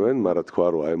წაგართმევენ, მაგრამ თქვა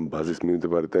რომ აი ბაზის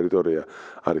მიმდებარე ტერიტორია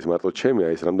არის მარტო ჩემი,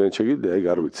 აი ეს რამდენი შეგიძლია, აი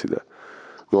არ ვიცი და.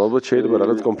 ნუ ალბათ შეიძლება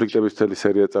რაღაც კონფლიქტების მთელი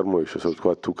სერია წარმოიშოს, რომ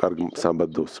თქვა თუ კარგ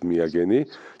სამბადოს მიაგენი,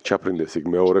 ჩაფრინდეს იქ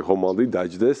მეორე ხომალდი,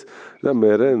 დაჯდეს და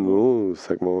მერე ნუ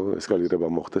საკმაოდ ესკალირება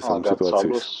მოხდეს ამ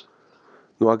სიტუაციის.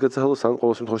 ნუ აგაცალოს ან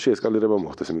ყოველ შემთხვევაში ესკალირება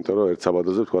მოხდეს, იმიტომ რომ ერთ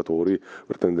საბადოზე თქვა ორი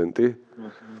პრეტენდენტი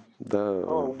და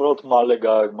უბრალოდ მალე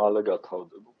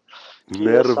გათავდება.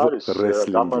 ნერვ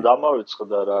რესლინგი.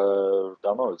 დამავიწყდა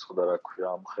რა ქვია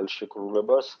ამ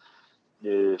ხელშეკრულებას.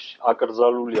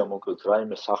 აკრძალულია მოკლედ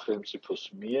რაიმე სახელმწიფოს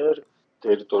მიერ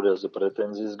ტერიტორიაზე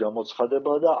პრეტენზიის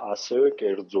გამოცხადება და ასევე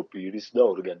კერძო პირის და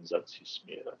ორგანიზაციის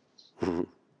მიერ.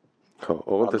 ხო,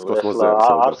 ოღონდ ეს კოსმოსზე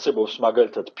არსებობს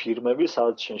მაგალითად ფირმები,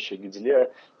 სადაც შენ შეგიძლია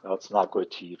რაღაც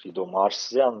ნაკვეთი იყიდო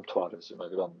მარსზე ან მთვარეზე,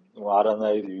 მაგრამ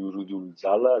არანაირი იურიდიული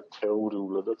ძალა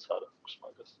თეორიულადაც არ აქვს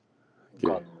მაგას.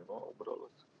 განუно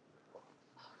უბრალოდ.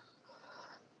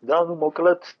 და ნუ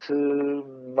მოკლედ,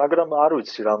 მაგრამ არ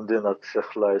ვიცი რამდენად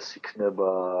ახლა ეს იქნება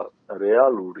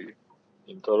რეალური,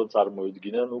 იმიტომ რომ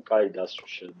წარმოიდგინე, ნუ კაი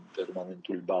დასრულშენ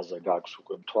პერმანენტული ბაზა გაქვს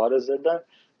უკვე მთვარეზე და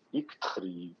იქ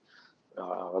თხრი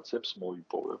რაღაცებს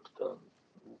მოიპოვებ და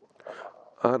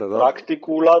არა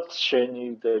პრაქტიკულად შენი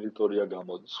ტერიტორია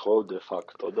გამოდის ხო დე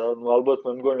ფაქტო და ნუ ალბათ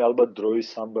მე მგონი ალბათ დროის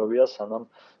ამბავია სანამ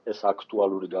ეს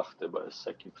აქტუალური გახდება ეს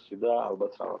საკითხი და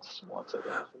ალბათ რაღაცას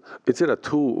მოაწერა. იცი რა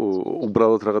თუ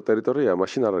უბრალოდ რაღაც ტერიტორია,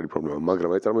 მაშინ არ არის პრობლემა, მაგრამ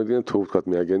აი წარმოიდგინე თუ ვთქვათ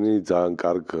მიაგენი ძალიან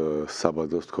კარგ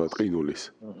საბადოს ვთქვათ ყინულის.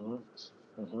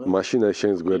 მაშინ აი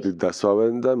შენს გვერდით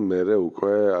დასვავენ და მერე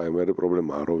უკვე აი მერე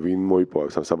პრობლემაა რომ ვინ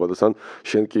მოიპოვებს ამ საბადოს ან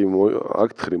შენ კი აქ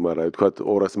თხრი, მაგრამ აი ვთქვათ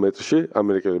 200 მეტრში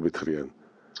ამერიკელები თხრიან.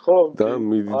 ხო, და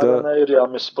მიდდა არანაირი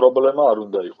ამის პრობლემა არ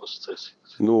უნდა იყოს წესი.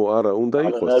 ნუ არა, უნდა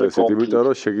იყოს წესი, იმიტომ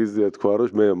რომ შეგიძლია თქვა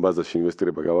რომ მე ამ ბაზაში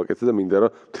ინვესტირება გავაკეთე და მინდა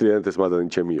რომ მთლიანად ეს მადანი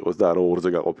ჩემი იყოს და არა ორზე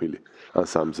გაყოფილი ან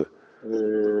სამზე.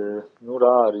 ნუ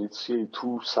რა არის, იცი, თუ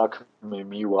საქმე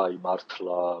მივაი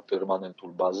მართლა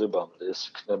პერმანენტულ ბაზებამდე, ეს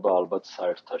იქნება ალბათ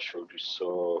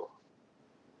საერთაშორისო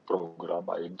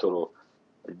პროგრამა, იმიტომ რომ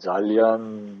ძალიან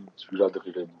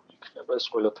ძვირადღირებული იქნება ეს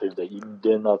ყველაფერი და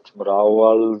იმდენად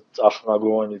მრავალ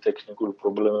წახნაგოვანი ტექნიკური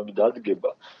პრობლემები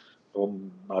დადგება, რომ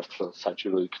მართლა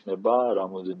საჭირო იქნება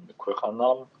რამოდენიმე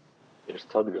ქვეყანამ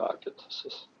ერთად გააკეთოს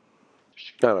ეს.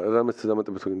 არა, რამეც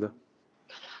დამატებით გინდა?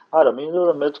 არა, მინდა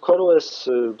რომ მე თქვა რომ ეს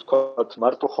თქვათ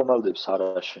მარტო ხომალდებს არ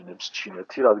აშენებს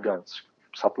ჩინეთი, რადგან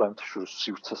საპლანეტაშორისო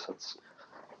სივრცესაც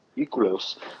იკვლევს,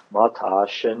 მათ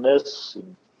ააშენეს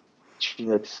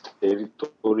ჩინეთის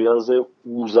ტერიტორიაზე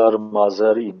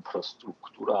უზარმაზარი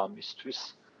ინფრასტრუქტურა ამისთვის.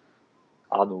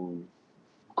 ანუ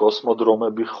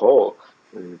კოსმოდრომები ხო,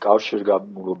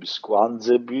 კავშირგაბმულობის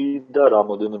კვანძები და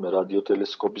რამოდენიმე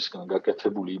რადიოტელესკოპისგან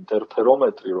გაკეთებული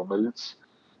ინტერფერომეტრი, რომელიც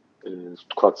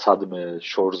თქვათ სადმე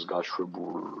შორს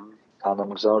გაშვებულ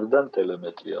თანამგზავრიდან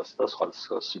ტელემეტრიას და სხვა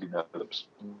სიგნალებს.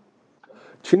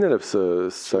 ჩინელებს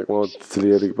საკმაოდ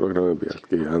ძლიერი პროგრამები აქვს,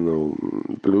 კი, ანუ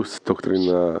პლუს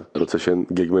დოქტრინა, როცა შენ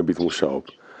გეგმებით მუშაობ.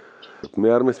 მე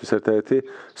არ მესმის ერთ-ერთი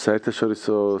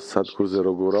საერთაშორისო სადგურზე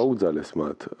როგორ აუძალეს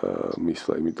მათ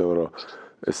მისვლა, იმიტომ რომ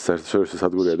ეს საერთაშორისო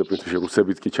სადგურია და პრინციპში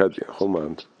რუსებიც კი ჩადიან, ხო,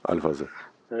 მან ალფაზე.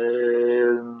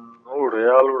 ნუ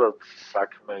რეალურად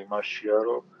საქმე იმაშია,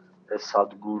 რომ ეს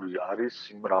სადგური არის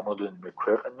იმ რამოდენიმე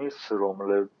ქვეყნის,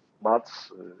 რომლებმაც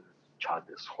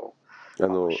ჩადეს, ხო.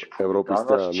 ანუ ევროპის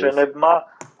და ჩინებმა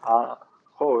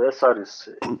ხო, ეს არის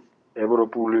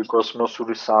ევროპული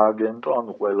კოსმოსური სააგენტო,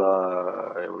 ანუ ყველა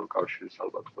ევროკავშირის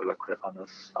ალბათ ყველა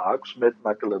ქვეყანას აქვს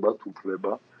მეტნაკლებად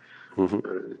უფლება.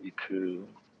 იქ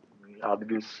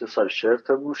ადგილს ეს არის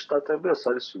შეერთებული შტატები, ეს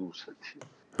არის რუსეთი.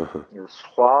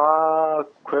 სხვა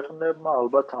ქვეყნებმა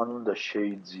ალბათ ან უნდა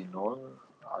შეიძინონ,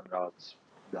 ან რაც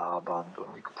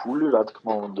დააბანდონ იქ ფული, რა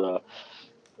თქმა უნდა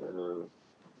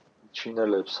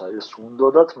ჩინელებს ეს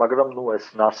უნდათ, მაგრამ ნუ ეს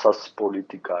NASA-ს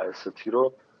პოლიტიკაა ესეთი, რომ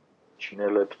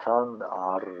ჩინელებთან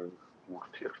არ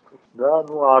ურთიერთობს. და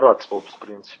არ აწყობს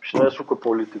პრინციპში. ეს უკვე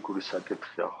პოლიტიკური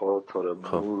საკითხია, ხო, თორემ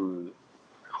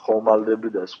ხომალდები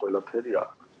და ეს ყველაფერი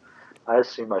აქვს. ეს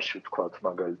იმაში ვთქვათ,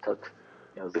 მაგალითად,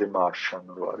 The Martian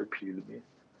რო არის ფილმი.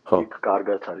 იქ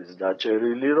კარგად არის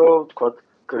დაჭერილი, რომ ვთქვათ,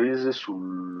 კრიზისულ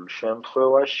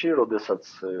შემთხვევაში, როდესაც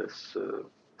ეს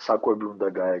საკვები უნდა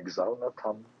გაეგზავნათ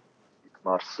ამ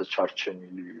მარსზე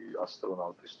ჩარჩენილი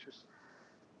ასტრონავტისთვის.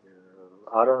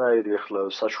 არანაირი ახლა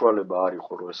საშუალება არ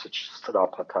იყო, რომ ესე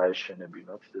სწრაფად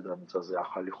აეშენებინათ დედამიწაზე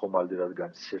ახალი ხომალდი,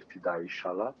 რადგან ერთი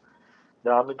დაიშალა და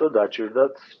ამიტომ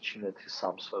დაჭირდათ ჩინეთის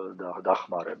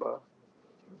დახმარება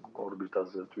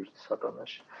ორბიტაზე ტვირთის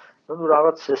სატანაში.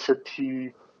 რაღაც ესეთი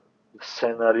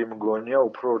სცენარი მგონია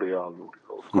უფრო რეალური,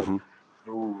 რო ვთქვათ.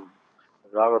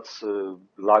 რაღაც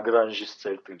ლაგრანჟის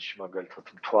წერტილში, მაგალითად,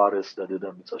 მთვარეს და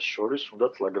დედამიწას შორის,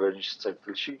 უნდათ ლაგრანჟის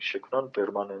წერტილში შექმნან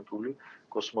პერმანენტული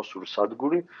კოსმოსური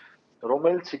სადგური,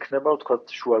 რომელიც იქნება, ვთქვათ,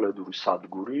 შუალედური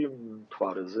სადგური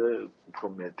მთვარეზე უფრო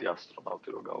მეტი ასტრონავტი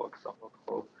რო გავაგზავნოთ,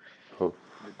 ხო?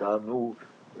 და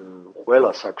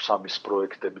ყველას აქვს ამის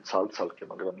პროექტები ცალ-ცალკე,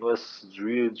 მაგრამ ეს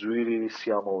ძვირი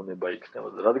სიამოვნება იქნება,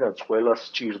 რადგან ყველას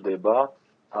სჭირდება,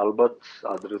 ალბათ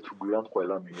ადრე თუ გვიან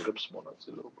ყველა მიიღებს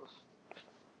მონაწილეობას.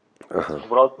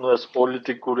 უბრალოდ ეს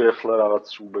პოლიტიკური ახლა რაღაც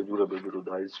უბედურებები რო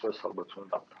დაიწყოს, ალბათ უნდა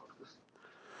დამთავრდეს.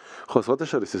 ხო,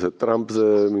 სხვათაშორის ესე ტრამპზე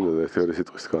მინდოდა ერთი ორი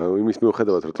სიტყვის თქვა. იმის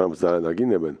მიუხედავად, რომ ტრამპს ძალიან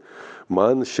აგინებენ,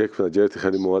 მან შექმნა ჯერ ერთი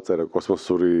ხელი მოაწერა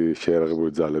კოსმოსური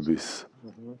შეიარაღებული ძალების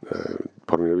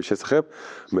ფორმირების შესახებ.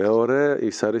 მეორე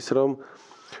ის არის, რომ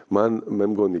მან მე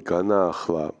მგონი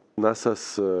განაახლა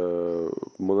NASA-ს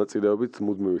მონაწილეობით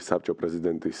მუდმივი საბჭო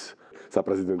პრეზიდენტის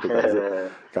საპრეზიდენტო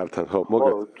კართან, ხო,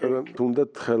 მოკლედ,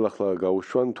 თუნდაც ხელახლა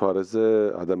გაუშვან მთვარეზე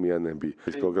ადამიანები.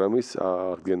 ეს პროგრამის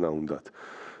აღდგენა უნდათ.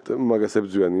 მაგას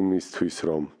ებრძვიან იმისთვის,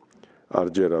 რომ არ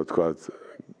ჯერა, ვთქვათ,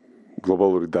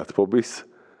 გლობალური დათბობის,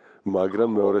 მაგრამ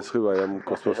მეორე მხრივ აი ამ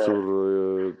კოსმოსურ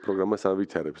პროგრამას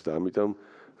ავითარებს და ამიტომ,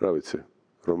 რა ვიცი,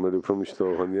 რომელი უფრო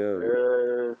მნიშვნელოვანია?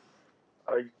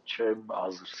 აი, ჩემ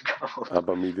აზრს გამოვიდა.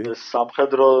 აბა მიდი. ეს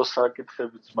სამხედრო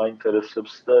საკითხებიც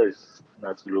მაინტერესებს და ეს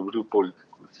ნაწილობრივ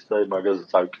პოლიტიკურიც და მაგაზე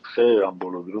წავიკითხე ამ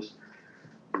ბოლო დროს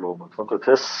ბლოგად. თქო,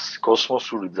 ეს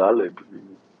კოსმოსური ძალები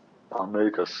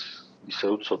ამერიკას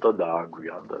ისევ ცოტა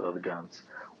დააგვიანდა, რადგან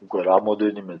უკვე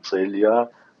რამოდენიმე წელია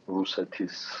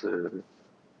რუსეთის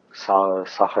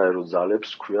საჰაერო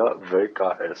ძალებს ქვია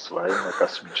VKS,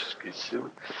 კოსმოსის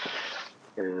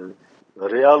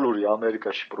რეალური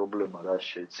ამერიკაში პრობლემა რა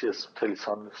შეიცი, ეს მთელი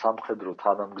სამხედრო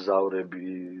თანამგზავრები,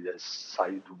 ეს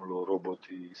საიდუმლო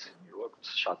რობოტი ისინი აქვს,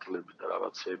 შატლები და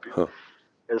რაღაცები.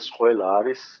 ეს ყველა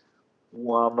არის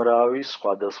უამრავი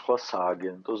სხვადასხვა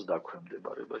სააგენტოს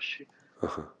დაქვემდებარებაში.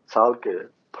 ცალკე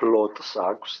ფლოტს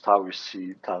აქვს თავისი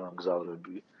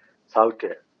თანამგზავრები,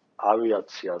 ცალკე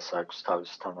ავიაციას აქვს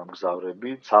თავისი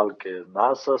თანამგზავრები, ცალკე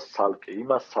NASA-ს, ცალკე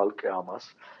იმას, ცალკე ამას.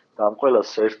 და ამ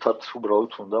ყველას ერთად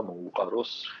უბრალოდ უნდა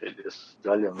მოუყაროს ხელი. ეს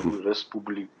ძალიან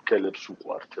რესპუბლიკელებს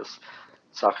უყვართ ეს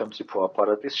სახელმწიფო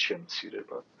აპარატის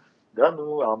შემცირება. და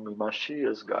ამ იმაში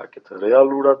ეს გააკეთა.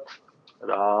 რეალურად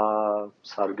რა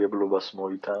სარგებლობას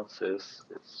მოიტანს ეს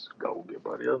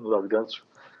გაუგებარია, რადგან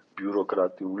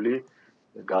ბიუროკრატიული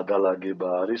გადალაგება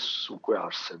არის უკვე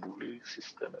არსებული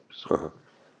სისტემების.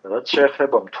 რაც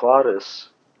შეეხება მთვარეს,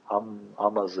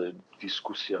 ამაზე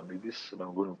დისკუსია მიდის, მე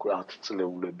მგონი უკვე 10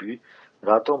 წლეულები,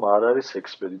 რატომ არ არის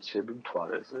ექსპედიციები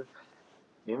მთვარეზე.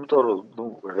 იმიტომ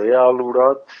რომ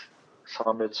რეალურად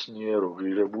სამეცნიერო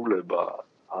ღირებულება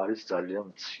არის ძალიან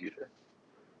მცირე.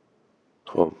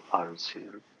 ხო, არის.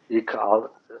 იქ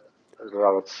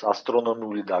რაღაც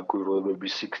ასტრონომიული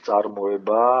დაკვირვებების იქ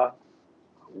წარმოება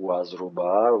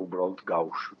უაზრობაა, უბრალოდ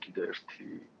გავუშვი კიდე ერთი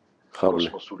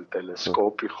კოსმოსური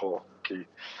ტელესკოპი, ხო, კი.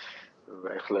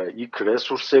 ახლა იქ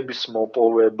რესურსების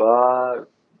მოპოვება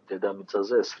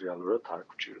დედამიწაზე ეს რეალურად არ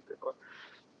გვჭირდება.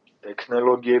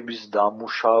 ტექნოლოგიების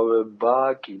დამუშავება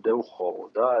კიდევ ხო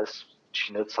და ეს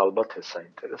ჩინეთს ალბათ ეს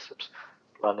აინტერესებს.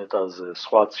 პლანეტაზე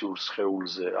სხვა ციურ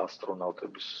სხეულზე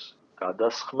ასტრონავტების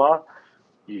გადასხმა,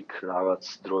 იქ რაღაც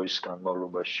დროის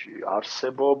განმავლობაში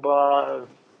არსებობა,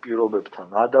 პირობებთან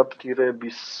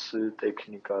ადაპტირების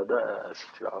ტექნიკა და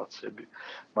ესეთი რაღაცები.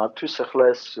 მათთვის ახლა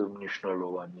ეს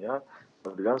მნიშვნელოვანია,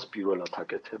 რადგან პირველად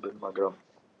აკეთებენ, მაგრამ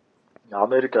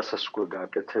ამერიკას ეს უკვე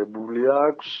გაკეთებული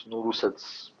აქვს, რუსეთს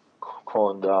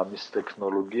ჰქონდა ამის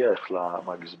ტექნოლოგია, ახლა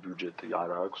მაგის ბიუჯეტი არ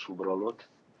აქვს უბრალოდ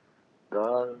და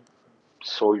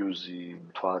სოიუზი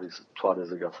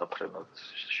მთვარეზე გასაფრენად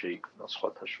შეიქმნა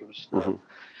სხვათა შორის.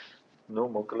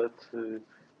 მოკლედ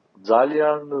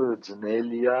ძალიან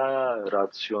ძნელია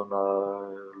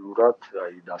რაციონალურად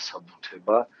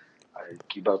დასაბუთება,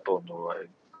 კი ბატონო,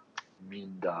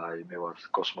 მინდა მე ვარ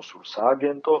კოსმოსური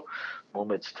სააგენტო,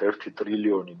 მომეცით $1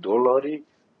 ტრილიონი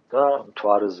და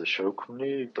მთვარეზე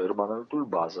შევქმნი პერმანენტულ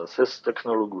ბაზას. ეს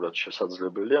ტექნოლოგიურად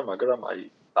შესაძლებელია, მაგრამ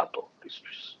რატო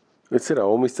ისთვის? იცი რა,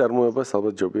 ომის წარმოებას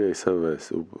ალბათ ჯობია ისევე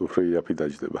უფრო იაფი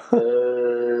დაждდება.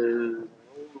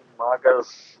 მაგას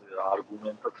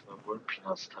არგუმენტად მეგონი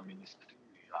ფინანსთა მინისტრი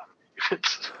არ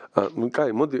მიიღებს.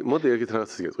 კაი, მოდი ეგეთ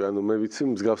რაღაცას გეტყვი. ანუ მე ვიცი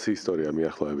მსგავსი ისტორია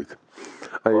მიახლოებით.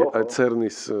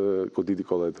 CERN-ის დიდი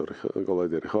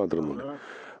კოლაიდერი ხო ადრონული.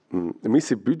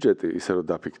 მისი ბიუჯეტი ისე რომ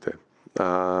დაფიქრდე.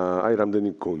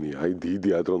 რამდენი გონია,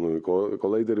 დიდი ადრონული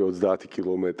კოლაიდერი 30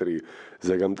 კილომეტრი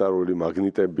ზეგამტარული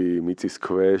მაგნიტები მიწის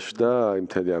ქვეშ და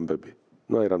მთელი ამბები.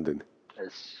 რამდენი?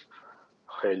 ეს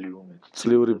ჰელიუმი.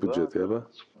 წლიური ბიუჯეტი, აბა?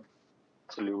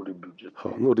 წლიური ბიუჯეტი.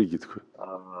 ხო, რიგი თქვი.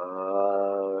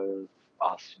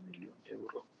 100 მილიონი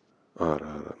ევრო.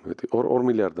 არა, მეტი 2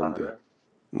 მილიარდამდე.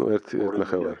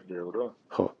 1.5 ევრო.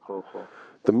 ხო. ხო.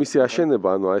 და მისი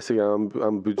აშენება, ესე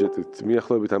ამ ბიუჯეტით,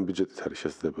 მიახლოებით ამ ბიუჯეტით არის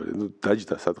შესაძლებელი.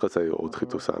 დაჯდა სადღაც 4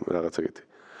 თუ 3 რაღაცა ეგეთი.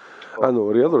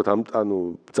 რეალურად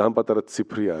ძალიან პატარა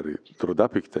ციფრი არის, დრო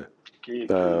დაფიქრდე.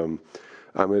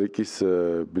 ამერიკის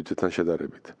ბიუჯეტთან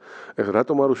შედარებით. ეხლა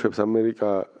რატომ არ უშვებს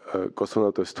ამერიკა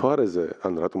კოსმონავტებს მთვარეზე,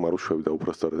 რატომ არ უშვებდა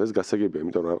უბრალოდ ეს გასაგებია,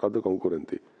 იმიტომ რომ არ ყავდა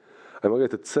კონკურენტი.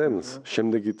 მაგალითად CERN-ს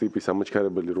შემდეგი ტიპის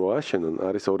ამოჩქარებელი რო აშენონ,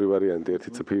 არის ორი ვარიანტი, ერთი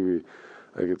წფივი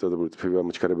ეგრეთ წოდებული წფივი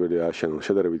ამოჩქარებელი აშენონ,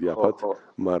 შედარებით იაფად,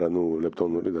 მაგრამ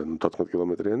ლეპტონური და 14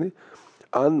 კილომეტრიანი.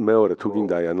 ან მეორე თუ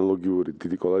გინდა ანალოგიური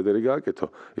დიდი კოლაიდერი გააკეთო,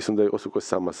 ის უნდა იყოს უკვე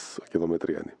 300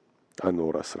 კილომეტრიანი. ან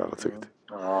 200 რაღაც ეგეთი.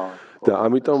 და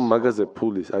ამიტომ მაგაზე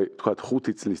ფულის, თქვა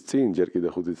 5 წლის წინ, ჯერ კიდე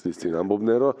 5 წლის წინ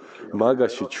ამბობდნენ, რომ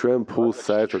მაგაში ჩვენ ფულს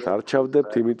საერთოდ არ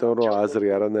ჩავდებთ, იმიტომ რომ აზრი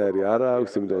არანაირი არ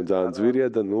აქვს, იმიტომ რომ ძალიან ძვირია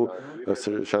და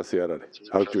შანსი არ არის.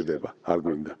 არ გჭირდება, არ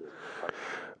გვინდა.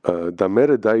 და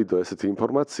მერე დაიდო ესეთი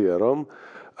ინფორმაცია, რომ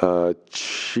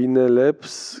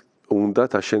ჩინელებს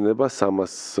უნდათ აშენება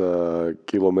 300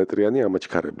 კილომეტრიანი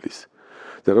ამოჩქარებლის.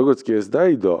 და როგორც კი ეს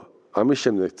დაიდო, ამის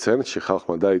შემდეგ CERN-ში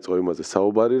ხალხმა დაიწყო იმაზე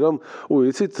საუბარი, რომ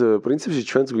იცით, პრინციპში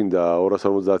ჩვენც გვინდა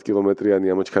 250 კილომეტრიანი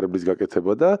ამოჩქარებლის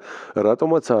გაკეთება და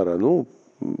რატომაც არა,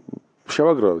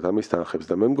 შევაგროვებთ ამის თანხებს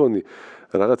და მე მგონი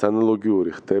რაღაც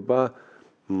ანალოგიური ხდება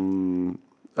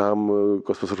ამ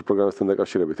კოსმოსურ პროგრამასთან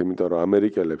დაკავშირებით, იმიტომ რომ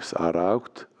ამერიკელებს არ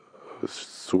აქვთ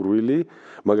სურვილი,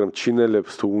 მაგრამ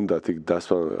ჩინელებს თუ უნდათ იქ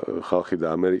დასვა ხალხი და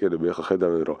ამერიკელები ახლა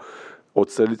ხედავენ, რომ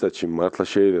 20 წელიწადში მართლა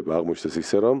შეიძლება აღმოჩნდეს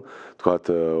ისე, რომ თქვათ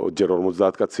ჯერ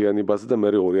 50 კაციანი ბაზა და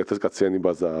მეორე 2000 კაციანი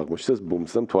ბაზა აღმოჩნდეს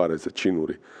ბუმს და მთვარეზე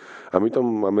ჩინური. ამიტომ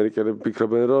ამერიკელები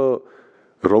ფიქრობენ,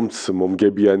 რომც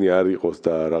მომგებიანი არ იყოს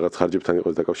და რაღაც ხარჯებთან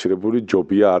იყოს დაკავშირებული,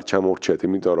 ჯობია არ ჩამორჩეთ,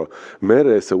 იმიტომ რომ მე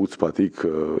ესე უცბად იქ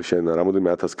შენ რამოდენიმე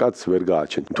 1000 კაცს ვერ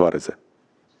გააჩენ მთვარეზე.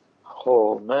 ხო,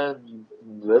 მე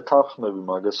ვეთანხმები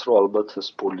მაგას, რომ ალბათ ეს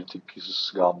პოლიტიკის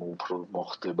გამო უფრო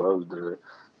მოხდება, ვიდრე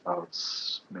რაც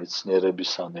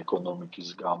მეცნიერების ან ეკონომიკის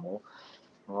გამო.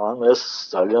 ეს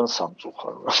ძალიან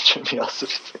სამწუხაროა ჩემი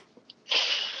აზრით.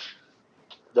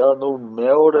 და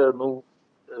მეორე,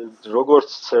 როგორც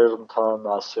CERN-თან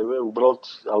ასევე უბრალოდ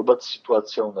ალბათ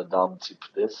სიტუაცია უნდა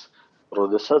დამწიფდეს,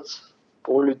 როდესაც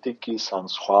პოლიტიკის ან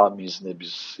სხვა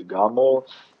მიზნების გამო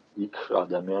იქ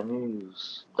ადამიანი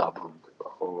დაბრუნდება,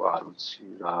 ხო, არ ვიცი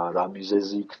რა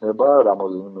მიზეზი იქნება,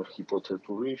 რამოდენიმე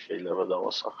ჰიპოთეტური შეიძლება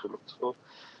დავასახელოთ, ხო?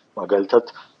 მაგალითად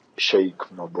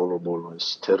შეიქმნა ბოლო-ბოლო ეს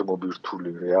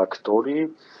თერმობირთული რეაქტორი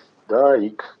და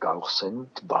იქ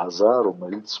გავხსენით ბაზა,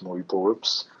 რომელიც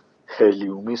მოიპოვებს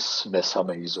ჰელიუმის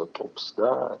მესამე იზოტოპს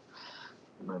და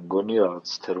მე მგონი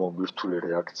რაც თერმობირთული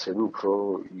რეაქციები უფრო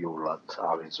იოლად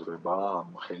აღიძვრება ამ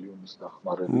ჰელიუმის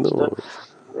დახმარებით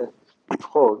და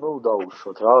ხო,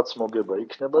 დაუშვათ, რაღაც მოგება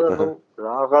იქნება და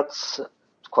რაღაც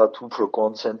თქვათ უფრო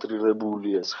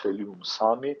კონცენტრირებული ეს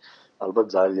ჰელიუმ-3 ალბათ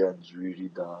ძალიან ძვირი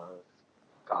და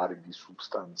კარგი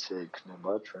სუბსტანცია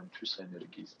იქნება ჩვენთვის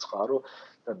ენერგიის წყარო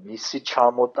და მისი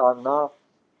ჩამოტანა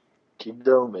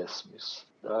კიდევ მესმის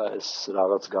და ეს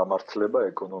რაღაც გამართლება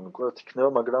ეკონომიკურად იქნება,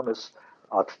 მაგრამ ეს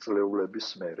 10 წლეულების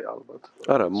მერე ალბათ.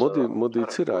 არა, მოდი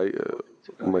იცი რა,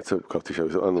 მეცე ვქავთი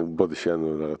ბოდიში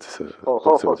რაღაც ესე.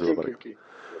 ხო,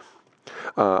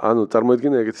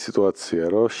 წარმოიდგინე ეგეთი სიტუაცია,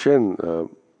 რომ შენ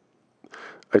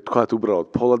თქვათ უბრალოდ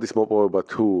ფოლადის მოპოვება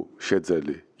თუ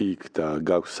შეძელი იქ და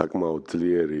გაქვს საკმაოდ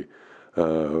ძლიერი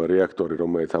რეაქტორი,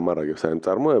 რომელიც ამარაგებს ამ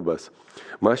წარმოებას,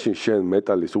 მაშინ შენ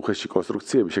მეტალის უხეში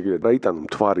კონსტრუქციები შეგიძლია დაიტანო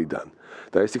მთვარიდან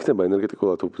და ეს იქნება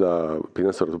ენერგეტიკულად და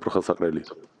ფინანსურად უფრო ხელსაყრელი.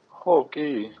 ხო, კი,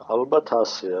 ალბათ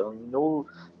ასეა.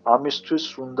 ამისთვის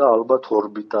უნდა ალბათ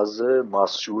ორბიტაზე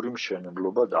მასიური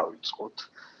მშენებლობა დავიწყოთ.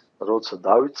 როცა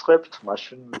დავიწყებთ,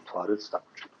 მაშინ მთვარეც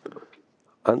დაგჭირდება.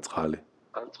 ან წყალი.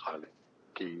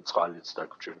 კი, წყალიც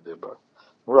დაგჭირდება.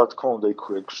 Ну, რა თქმა უნდა, იქ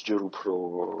 6 ჯერ უფრო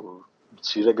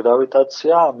მცირე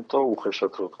გრავიტაცია, ამიტომ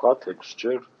უხეშად რო ვთქვა, 6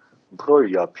 ჯერ უფრო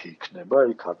იაფი იქნება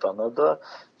იქ ატანა და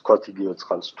თქვა იგივე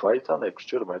წყალს თვაიდან 6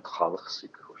 ჯერ მეტ ხალხს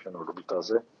იქ შენ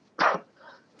ორბიტაზე.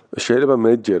 შეიძლება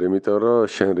მეტჯერ, იმიტომ რომ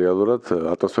შენ რეალურად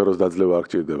ატმოსფეროს დაძლევა არ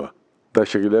გჭირდება. და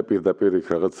შეიძლება პირდაპირ იქ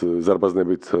რაღაც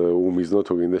ზარბაზნებით უმიზნო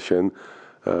თუ გინდა შენ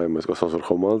იმას კოსმოსურ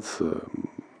ხომალდს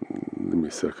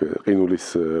იმის ყინულის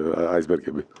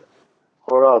აისბერგები.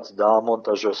 ხო რაც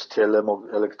დაამონტაჟოს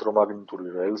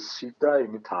ელექტრომაგნიტური რელსი და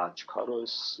იმით ააჩქარო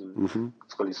ეს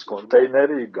წყლის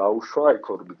კონტეინერი გაუშვა იქ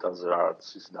ორბიტაზე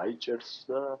რაღაც ის დაიჭერს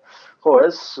და ხო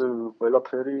ეს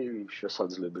ყველაფერი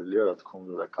შესაძლებელია რა თქმა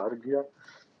უნდა და კარგია.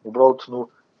 უბრალოდ ნუ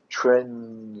ჩვენ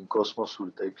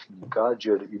კოსმოსური ტექნიკა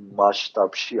ჯერ იმ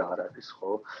მასშტაბში არ არის,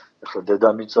 ხო? ეხლა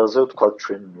დედამიწაზე ვთქვა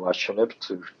ჩვენ ვაშენებთ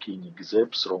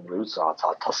რკინიგზებს, რომლებიც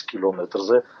 1000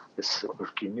 კილომეტრზე ეს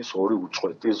რკინის ორი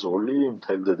უწყვეტი ზოლი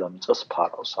მთელ დედამიწას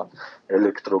ფარავს, ან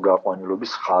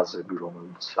ელექტროგაყვანილობის ხაზები,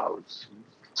 რომლებიც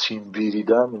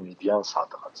ციმბირიდან მიდიან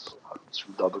სადღაც,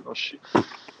 უდაბნოში.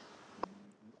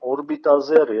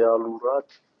 ორბიტაზე რეალურად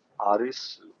არის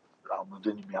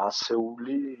რამოდენიმე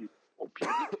ასეული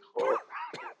ობიექტი, ხო?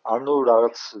 ანუ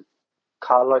რაღაც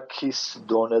ქალაქის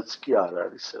დონეც კი არ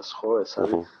არის ეს, ხო? ეს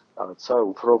არის რაღაცა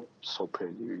უფრო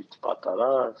სოფელი პატარა,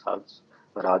 სადაც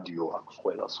რადიო აქვს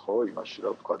ყველას, ხო? იმაში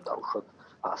რა ვთქვა, დავუშვათ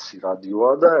 100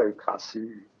 რადიოა და 100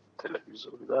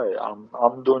 ტელევიზორი და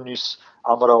ამ დონის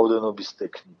ამ რაოდენობის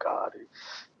ტექნიკა არის.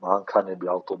 მანქანები,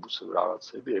 ავტობუსები,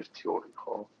 რაღაცები 1-2,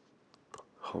 ხო?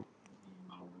 ხო.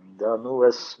 და ნუ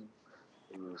ეს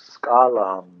სკალა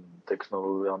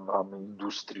ტექნოლოგია ამ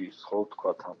ინდუსტრიის, ხო,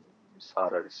 ვთქვა, ის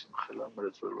არ არის იმხელა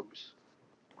მრეწველობის.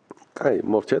 კაი,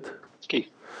 მოვჭეთ? კი.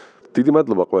 დიდი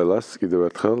მადლობა ყველას კიდევ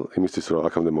ერთხელ იმისთვის რომ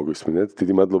აქამდე მოგვისმინეთ.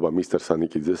 დიდი მადლობა მისტერ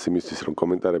სანიკიძეს იმისთვის რომ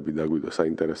კომენტარები დაგვიდო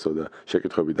საინტერესო და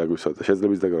შეკითხვები დაგვისვათ და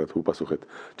შეძლებს დაგარათ უპასუხეთ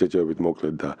ჯეჯებით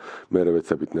მოკლედ და მერე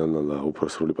ვეცებით ნელ-ნელა უფრო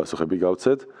სრული პასუხები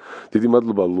გავცეთ. დიდი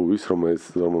მადლობა ლუის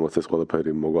რომელმაც ეს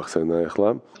ყველაფერი მოგვახსენა ახლა.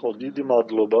 ხო, დიდი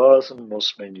მადლობა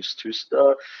მოსმენისთვის და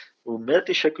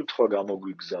მეტი შეკითხვა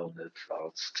გამოგვიგზავნეთ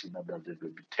რაღაც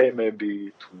წინადადებები, თემები,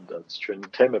 თუნდაც ჩვენ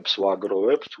თემებს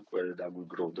ვაგროვებთ, უკვე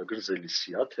დაგვიგროვდა გრძელი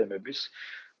სია თემების,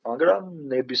 მაგრამ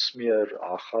ნებისმიერ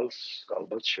ახალს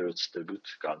ალბათ შევეცდებით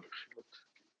განვიხილოთ.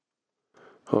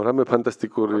 ხო, რამე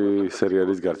ფანტასტიკური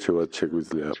სერიალის გარჩევაც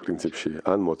შეგვიძლია პრინციპში,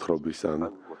 ან მოთხრობის, ან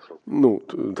ნუ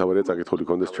თავარია წაკითხული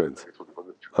კონდეს ჩვენც.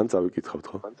 ან წავიკითხავთ,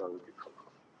 ხო?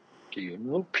 კი,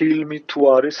 ნუ ფილმი თუ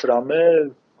არის რამე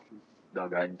და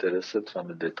გაინტერესებთ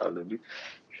რამე დეტალები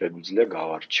შეგვიძლია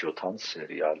გავარჩიოთ ან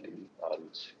სერიალი, არ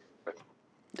ვიცი.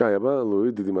 კაი, აბა,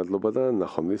 ლუი, დიდი მადლობა და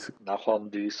ნახვამდის.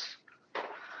 ნახვამდის.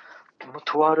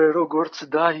 მთვარე როგორც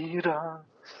დაირა,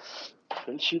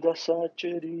 ხელში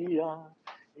დასაჭერია,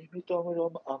 იმიტომ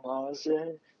რომ ამაზე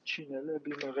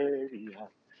ჩინელები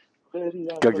მღერიან.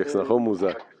 გაგეხსნა ხო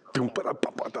მუზა?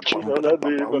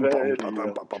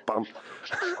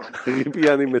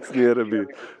 რიპიანი მეცნიერები.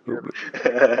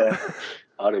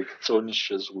 არის წონის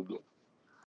შეზღუდვა.